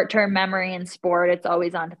 short-term memory in sport, it's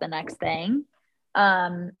always on to the next thing.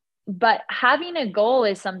 But having a goal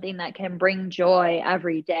is something that can bring joy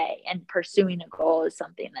every day, and pursuing a goal is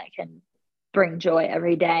something that can bring joy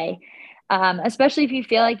every day. Especially if you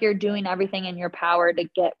feel like you're doing everything in your power to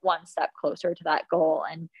get one step closer to that goal.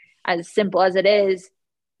 And as simple as it is,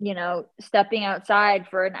 stepping outside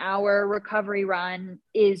for an hour recovery run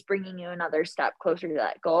is bringing you another step closer to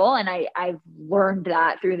that goal. And I've learned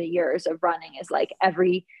that through the years of running, is like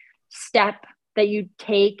every step that you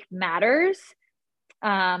take matters,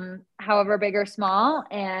 however big or small.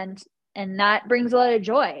 And that brings a lot of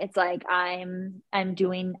joy. It's like I'm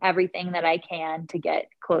doing everything that I can to get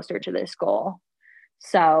closer to this goal.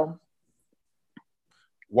 So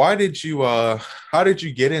how did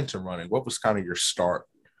you get into running? What was kind of your start?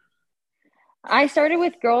 I started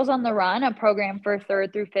with Girls on the Run, a program for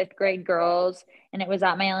 3rd through 5th grade girls. And it was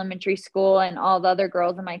at my elementary school, and all the other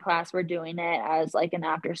girls in my class were doing it as like an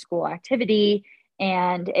after school activity.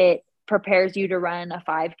 And it prepares you to run a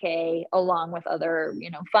 5K along with other,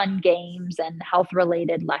 fun games and health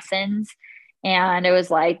related lessons. And it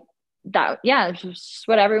was like that. Yeah, it was just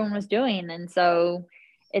what everyone was doing. And so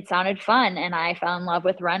it sounded fun, and I fell in love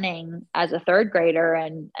with running as a 3rd grader,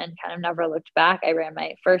 and kind of never looked back. I ran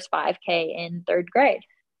my first 5K in 3rd grade.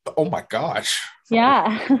 Oh my gosh.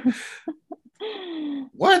 Yeah.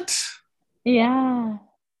 What? Yeah.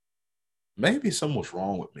 Maybe something was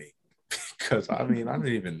wrong with me, because I mean, I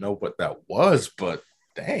didn't even know what that was, but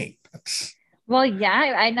dang. Well,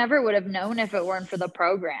 yeah, I never would have known if it weren't for the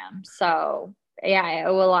program. So yeah, I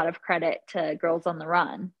owe a lot of credit to Girls on the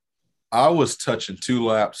Run. I was touching 2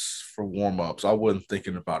 laps for warm-ups. I wasn't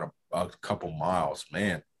thinking about a couple miles.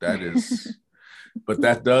 Man, but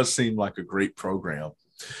that does seem like a great program.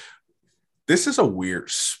 This is a weird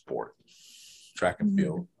sport, track and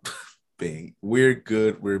field. Being weird,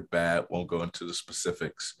 good, weird, bad. Won't go into the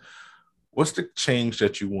specifics. What's the change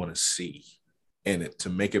that you want to see in it to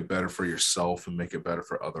make it better for yourself and make it better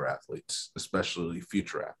for other athletes, especially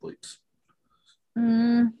future athletes?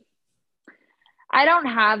 I don't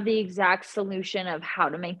have the exact solution of how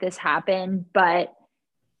to make this happen, but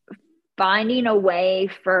finding a way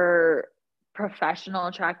for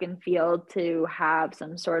professional track and field to have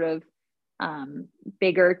some sort of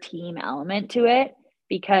bigger team element to it,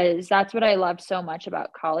 because that's what I loved so much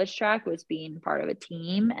about college track, was being part of a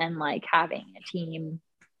team and like having a team,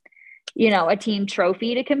 a team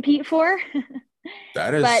trophy to compete for.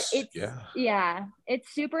 That is, but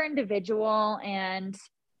it's super individual, and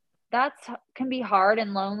that can be hard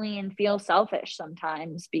and lonely and feel selfish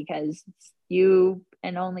sometimes, because it's you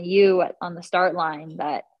and only you on the start line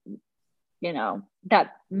that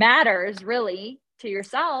that matters really to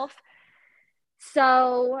yourself.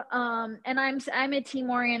 So and I'm a team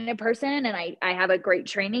oriented person, and I have a great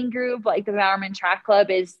training group. Like the Bowerman Track Club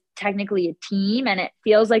is technically a team, and it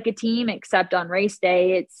feels like a team, except on race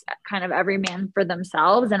day it's kind of every man for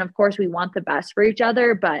themselves. And of course we want the best for each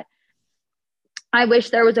other, but I wish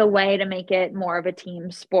there was a way to make it more of a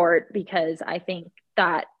team sport, because I think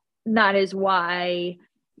that is why,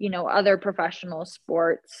 other professional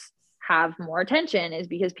sports have more attention, is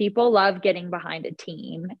because people love getting behind a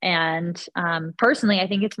team. And personally, I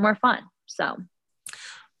think it's more fun. So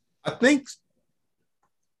I think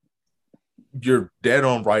you're dead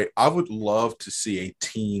on right. I would love to see a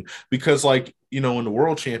team, because in the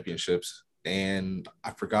World Championships, and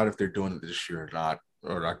I forgot if they're doing it this year or not,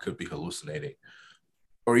 or I could be hallucinating,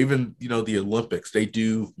 or even, the Olympics, they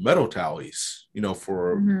do medal tallies,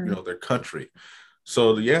 for, their country.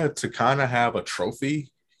 So yeah, to kind of have a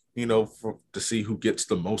trophy, to see who gets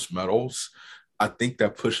the most medals, I think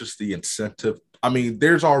that pushes the incentive. I mean,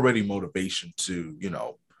 there's already motivation to,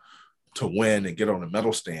 to win and get on a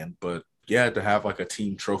medal stand, but yeah, to have like a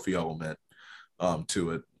team trophy element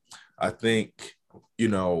to it. I think,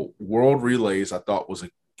 world relays I thought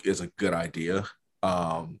is a good idea.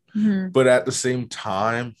 Mm-hmm. But at the same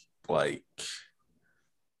time, like,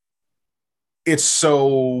 it's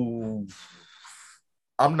so,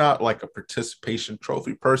 I'm not like a participation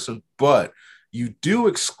trophy person, but you do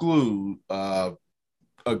exclude a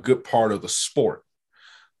good part of the sport,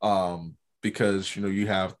 because you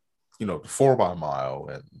have the 4 by mile,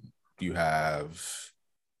 and you have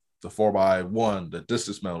the 4 by 1, the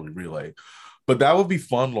distance medley relay. But that would be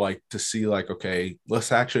fun, like to see, like, okay,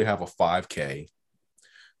 let's actually have a 5K,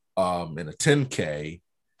 and a 10K,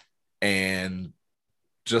 and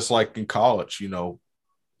just like in college,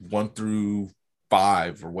 1 through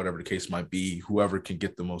 5 or whatever the case might be, whoever can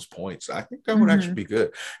get the most points. I think that would actually Mm-hmm. be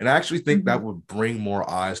good, and I actually think Mm-hmm. that would bring more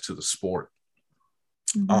eyes to the sport.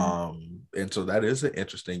 Mm-hmm. And so that is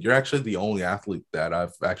interesting. You're actually the only athlete that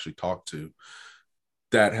I've actually talked to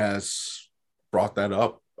that has brought that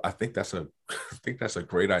up. I think that's a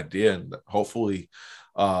great idea, and hopefully,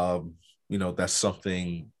 that's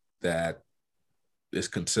something that is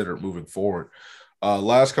considered moving forward.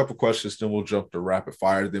 Last couple questions, then we'll jump to rapid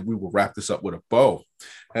fire. Then we will wrap this up with a bow.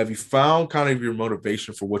 Have you found kind of your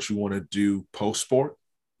motivation for what you want to do post sport?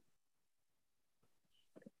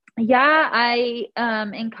 Yeah, I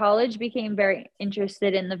in college became very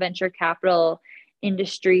interested in the venture capital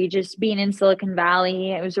industry. Just being in Silicon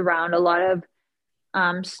Valley, I was around a lot of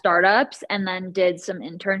startups and then did some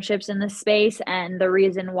internships in the space. And the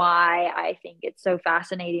reason why I think it's so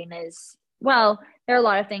fascinating is, well, there are a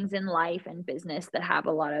lot of things in life and business that have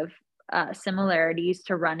a lot of similarities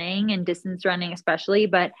to running and distance running, especially,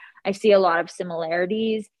 but I see a lot of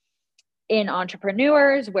similarities in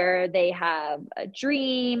entrepreneurs where they have a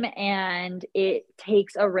dream and it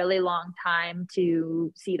takes a really long time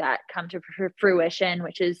to see that come to fruition,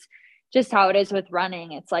 which is just how it is with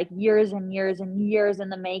running. It's like years and years and years in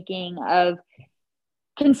the making of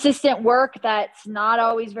consistent work that's not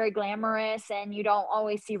always very glamorous and you don't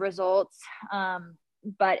always see results.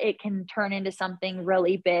 But it can turn into something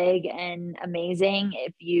really big and amazing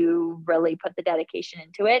if you really put the dedication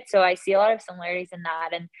into it. So I see a lot of similarities in that,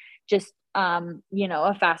 and just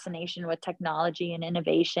a fascination with technology and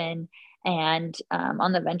innovation. And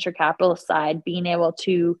on the venture capital side, being able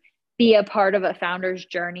to be a part of a founder's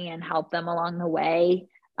journey and help them along the way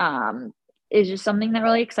is just something that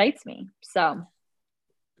really excites me. So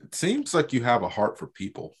It seems like you have a heart for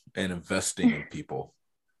people and investing in people,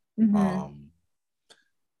 mm-hmm. um,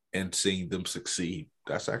 and seeing them succeed.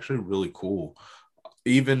 That's actually really cool.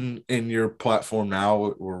 Even in your platform now,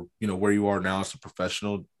 or where you are now as a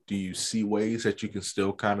professional, do you see ways that you can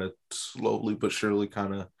still kind of slowly but surely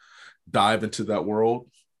kind of dive into that world?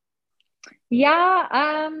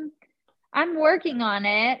 Yeah, I'm working on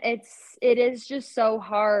it. It is just so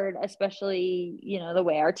hard, especially, the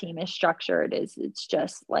way our team is structured is it's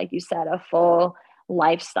just like you said, a full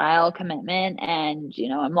lifestyle commitment. And,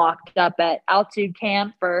 I'm locked up at altitude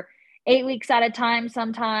camp for 8 weeks at a time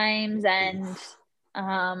sometimes. And Oof.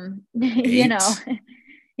 you know, 8.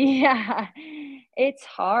 yeah, it's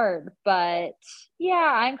hard, but yeah,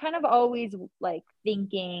 I'm kind of always like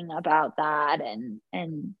thinking about that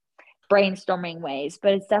and brainstorming ways,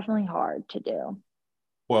 but it's definitely hard to do.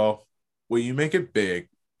 Well, when you make it big,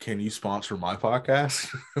 can you sponsor my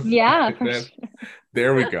podcast? Yeah, for Then sure.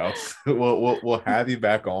 there we go. We'll have you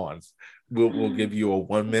back on. We'll give you a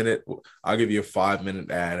 1 minute. I'll give you a 5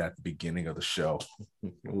 minute ad at the beginning of the show.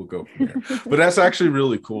 We'll go from there. But that's actually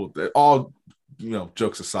really cool. All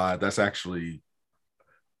jokes aside, I actually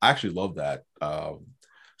love that.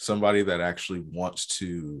 Somebody that actually wants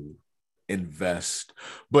to invest,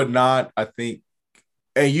 but not, I think,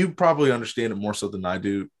 and you probably understand it more so than I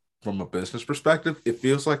do from a business perspective. It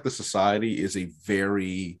feels like the society is a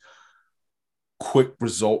very quick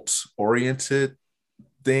results oriented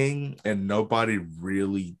thing, and nobody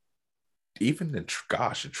really, even in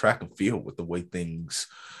track and field, with the way things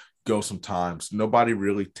go sometimes, nobody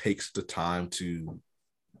really takes the time to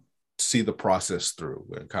see the process through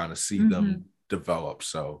and kind of see them Hmm. develop.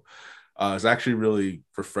 So it's actually really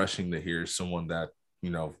refreshing to hear someone that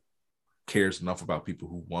you know cares enough about people,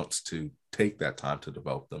 who wants to take that time to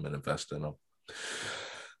develop them and invest in them.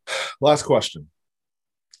 Last question.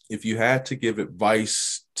 If you had to give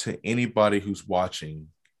advice to anybody who's watching,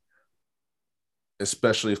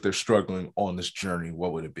 especially if they're struggling on this journey,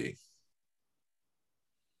 what would it be?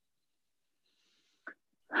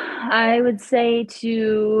 I would say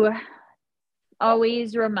to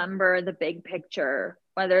always remember the big picture,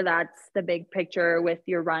 whether that's the big picture with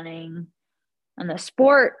your running and the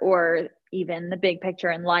sport or even the big picture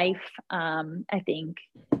in life. I think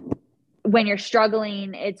when you're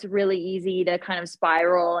struggling, it's really easy to kind of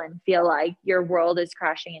spiral and feel like your world is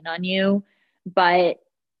crashing in on you. But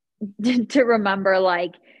to remember,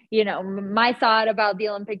 like, you know, my thought about the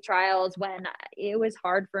Olympic trials when it was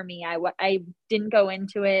hard for me. I didn't go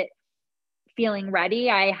into it feeling ready.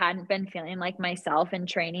 I hadn't been feeling like myself in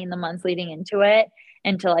training the months leading into it.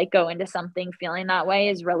 And to like go into something feeling that way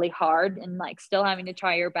is really hard, and like still having to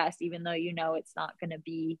try your best, even though you know it's not going to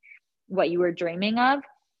be what you were dreaming of.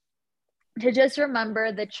 To just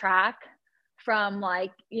remember the track from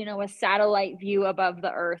like, you know, a satellite view above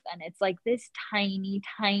the earth, and it's like this tiny,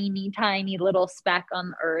 tiny, tiny little speck on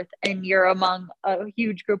the earth, and you're among a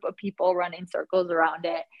huge group of people running circles around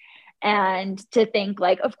it. And to think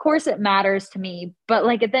like, of course it matters to me, but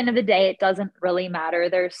like at the end of the day, it doesn't really matter.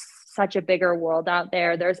 There's such a bigger world out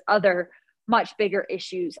there. There's other much bigger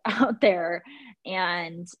issues out there,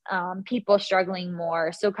 and people struggling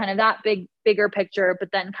more. So kind of that bigger picture, but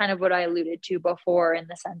then kind of what I alluded to before, in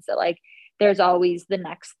the sense that like there's always the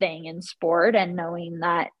next thing in sport, and knowing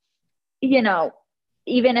that, you know,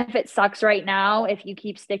 even if it sucks right now, if you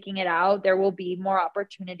keep sticking it out, there will be more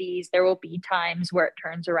opportunities. There will be times where it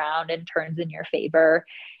turns around and turns in your favor.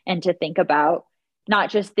 And to think about not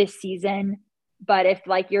just this season, but if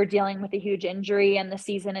like you're dealing with a huge injury and the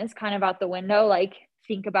season is kind of out the window, like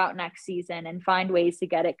think about next season and find ways to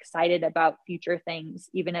get excited about future things,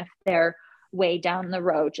 even if they're way down the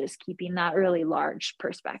road, just keeping that really large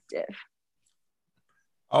perspective.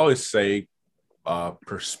 I always say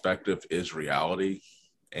perspective is reality,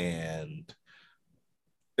 and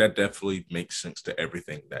that definitely makes sense to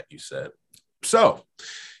everything that you said. So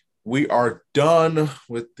we are done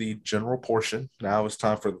with the general portion. Now it's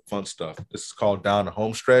time for the fun stuff. This is called Down the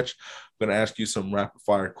Home Stretch. I'm going to ask you some rapid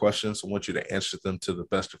fire questions. I want you to answer them to the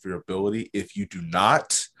best of your ability. If you do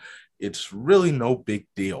not, it's really no big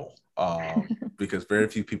deal, because very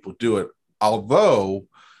few people do it. Although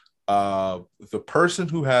the person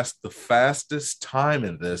who has the fastest time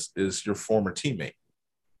in this is your former teammate.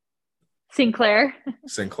 Sinclair.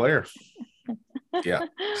 Yeah.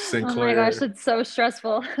 Sinclair. Oh my gosh, it's so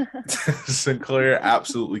stressful. Sinclair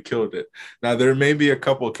absolutely killed it. Now, there may be a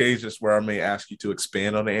couple occasions where I may ask you to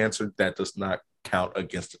expand on the answer. That does not count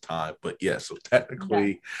against the time. But yeah, so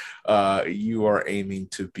technically, you are aiming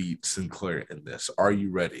to beat Sinclair in this. Are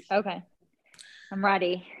you ready? Okay. I'm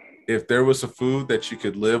ready. If there was a food that you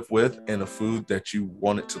could live with and a food that you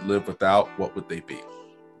wanted to live without, what would they be?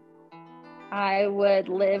 I would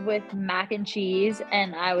live with mac and cheese,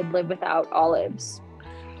 and I would live without olives.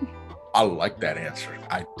 I like that answer.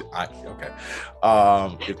 Okay.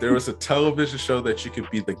 If there was a television show that you could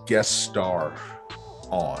be the guest star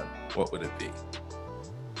on, what would it be?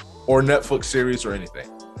 Or Netflix series or anything?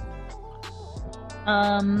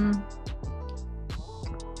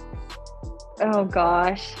 Oh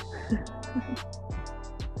gosh.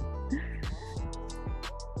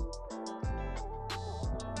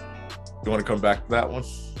 You want to come back to that one?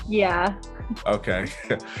 Yeah. Okay.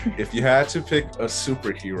 If you had to pick a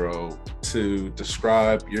superhero to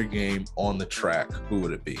describe your game on the track, who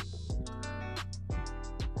would it be?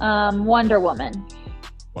 Wonder Woman.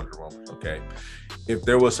 Wonder Woman. Okay. If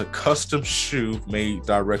there was a custom shoe made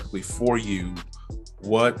directly for you,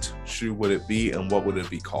 what shoe would it be and what would it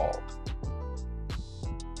be called?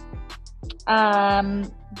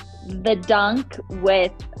 The Dunk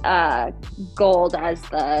with gold as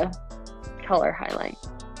the color highlight.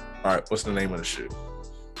 All right, what's the name of the shoe?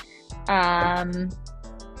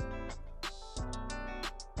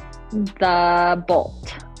 The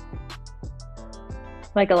Bolt.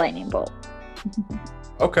 Like a lightning bolt.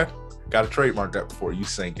 Okay. Got to trademark that before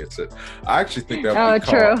Usain gets it. I actually think that would be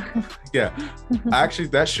called... True. Yeah. Actually,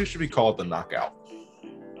 that shoe should be called the Knockout.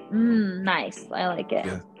 Nice. I like it.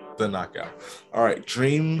 Yeah, the Knockout. All right.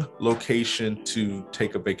 Dream location to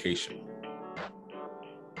take a vacation.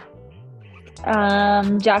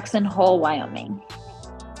 Jackson Hole, Wyoming.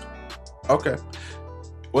 Okay.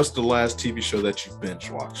 What's the last TV show that you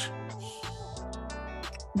binge watched?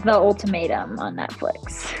 The Ultimatum on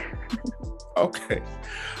Netflix. Okay.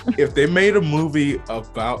 If they made a movie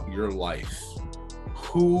about your life,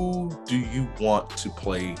 who do you want to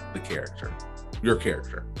play the character? Your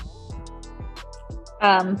character?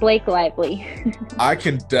 Blake Lively. I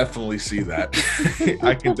can definitely see that.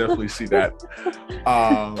 I can definitely see that.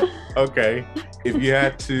 Okay. If you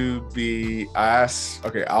had to be asked,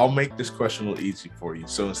 okay, I'll make this question a little easy for you.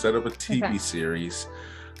 So instead of a TV series,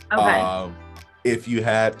 if you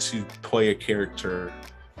had to play a character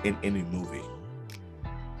in any movie,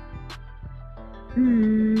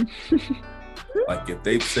 like if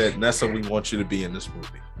they've said, Nessa, we want you to be in this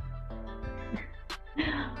movie.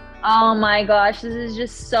 Oh my gosh, this is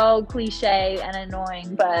just so cliche and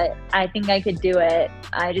annoying, but I think I could do it.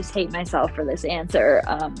 I just hate myself for this answer.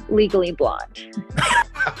 Legally Blonde.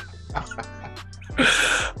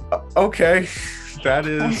 Okay, that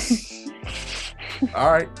is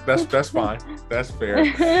all right. That's fine. That's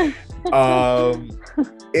fair.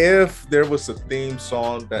 If there was a theme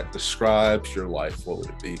song that describes your life, what would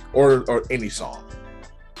it be? Or any song?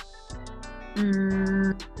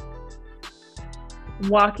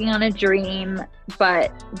 Walking on a Dream,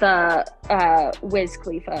 but the Wiz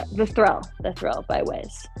Khalifa, The Thrill by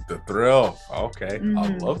Wiz. The Thrill. Okay. I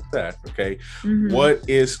love that. Okay. Mm-hmm. What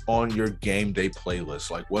is on your game day playlist?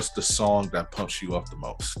 Like, what's the song that pumps you up the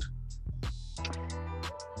most?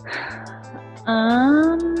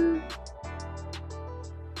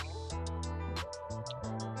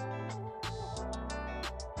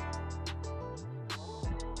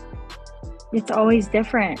 It's always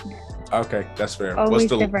different. Okay, that's fair. Always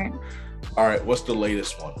different. All right, what's the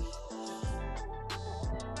latest one?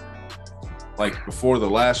 Like before the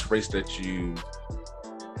last race that you.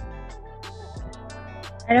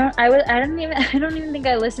 I don't even think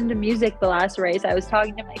I listened to music the last race. I was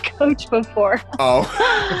talking to my coach before. Oh,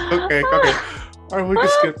 okay. All right, we can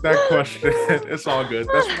skip that question. It's all good.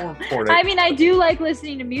 That's more important. I mean, I do like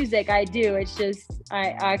listening to music. I do. It's just I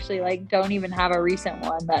actually don't even have a recent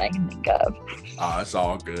one that I can think of. It's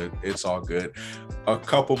all good. It's all good. A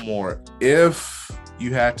couple more. If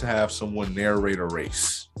you had to have someone narrate a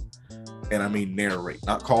race, and I mean narrate,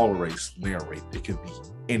 not call a race, narrate. It could be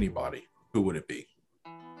anybody. Who would it be?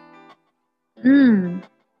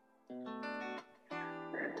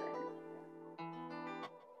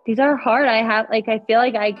 These are hard. I feel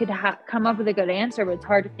like I could come up with a good answer, but it's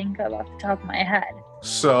hard to think of off the top of my head.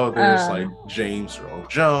 So there's like James Earl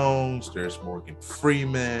Jones. There's Morgan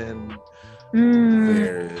Freeman.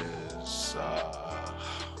 There's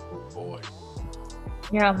oh boy.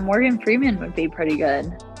 Yeah, Morgan Freeman would be pretty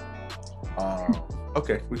good.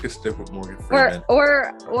 Okay, we could stick with Morgan Freeman.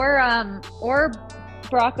 Or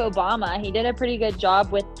Barack Obama. He did a pretty good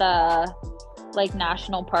job with the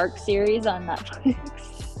National Park series on Netflix.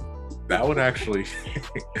 That would actually,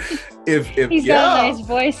 if he's got a nice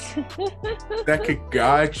voice, that could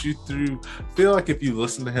guide you through. I feel like if you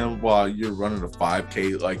listen to him while you're running a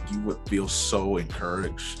 5K, like you would feel so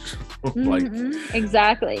encouraged.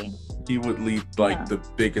 Exactly. He would lead the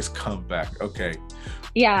biggest comeback. Okay.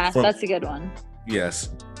 Yeah, that's a good one. Yes.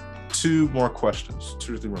 2 or 3 more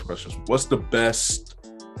questions. What's the best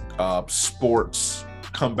sports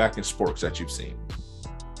comeback in sports that you've seen?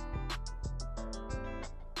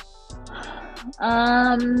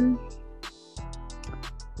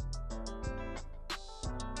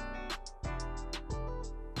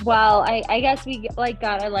 Well, I guess we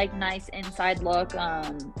got a nice inside look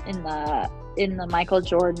in the Michael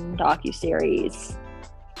Jordan docuseries.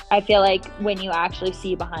 I feel like when you actually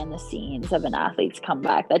see behind the scenes of an athlete's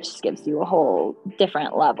comeback, that just gives you a whole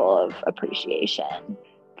different level of appreciation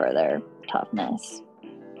for their toughness.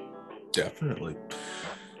 Definitely.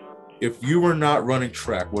 If you were not running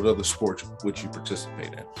track, what other sports would you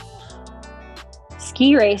participate in?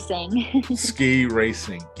 Ski racing. Ski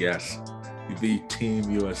racing, yes. You'd be Team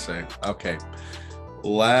USA. Okay.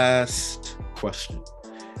 Last question.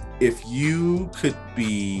 If you could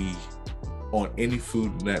be on any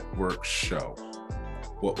Food Network show,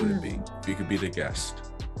 what would it be? If you could be the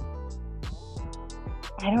guest.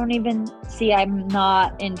 I'm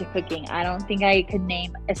not into cooking. I don't think I could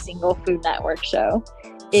name a single Food Network show.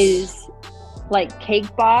 Is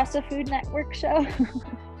Cake Boss a Food Network show?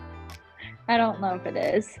 I don't know if it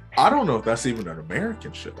is. I don't know if that's even an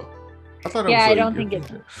American show. I thought it was I don't think it's.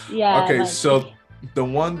 Yeah. Okay, so the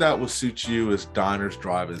one that will suit you is Diners,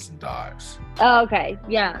 Drive-Ins, and Dives. Oh, okay.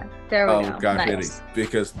 Yeah. There we go. Guy nice. Fieri.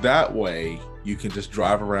 Because that way you can just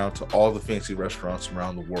drive around to all the fancy restaurants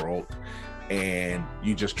around the world and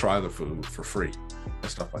you just try the food for free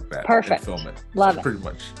and stuff like that. Perfect. And film it. Love it. Pretty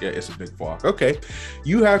much. Yeah, it's a big vlog. Okay.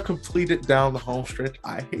 You have completed down the home stretch.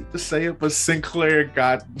 I hate to say it, but Sinclair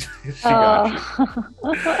got you.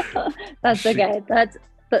 That's okay.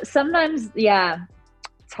 But sometimes,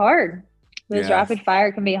 it's hard. Those rapid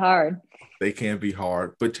fire can be hard. They can be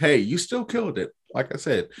hard. But hey, you still killed it. Like I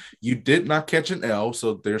said, you did not catch an L,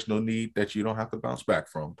 so there's no need that you don't have to bounce back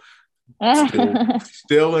from.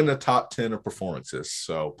 Still in the top 10 of performances.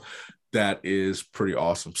 So that is pretty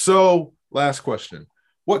awesome. So last question.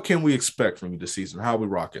 What can we expect from you this season? How are we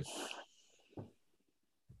rocking?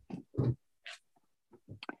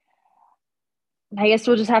 I guess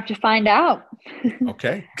we'll just have to find out.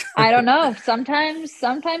 Okay. I don't know. Sometimes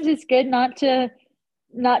it's good not to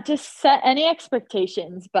set any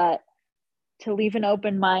expectations, but to leave an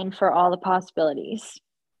open mind for all the possibilities.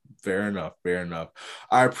 Fair enough. Fair enough.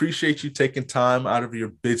 I appreciate you taking time out of your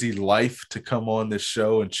busy life to come on this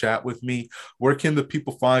show and chat with me. Where can the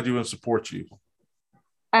people find you and support you?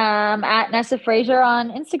 At Nessa Frazier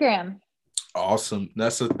on Instagram. Awesome.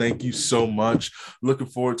 Nessa, thank you so much. Looking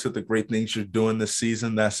forward to the great things you're doing this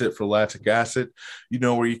season. That's it for Lactic Acid. You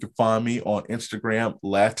know where you can find me on Instagram,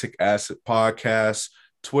 Lactic Acid Podcast,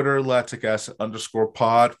 Twitter, Lactic Acid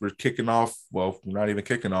 _pod. We're kicking off. Well, we're not even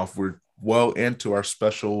kicking off. We're well into our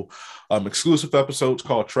special exclusive episodes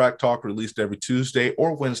called Track Talk, released every Tuesday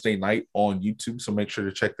or Wednesday night on YouTube. So make sure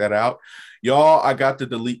to check that out. Y'all, I got to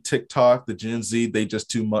delete TikTok. The Gen Z, they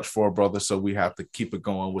just too much for a brother. So we have to keep it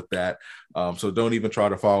going with that. So don't even try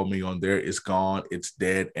to follow me on there. It's gone. It's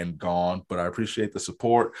dead and gone. But I appreciate the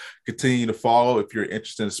support. Continue to follow. If you're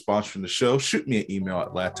interested in sponsoring the show, shoot me an email at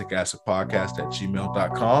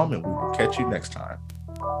lacticacidpodcast@gmail.com, and we will catch you next time.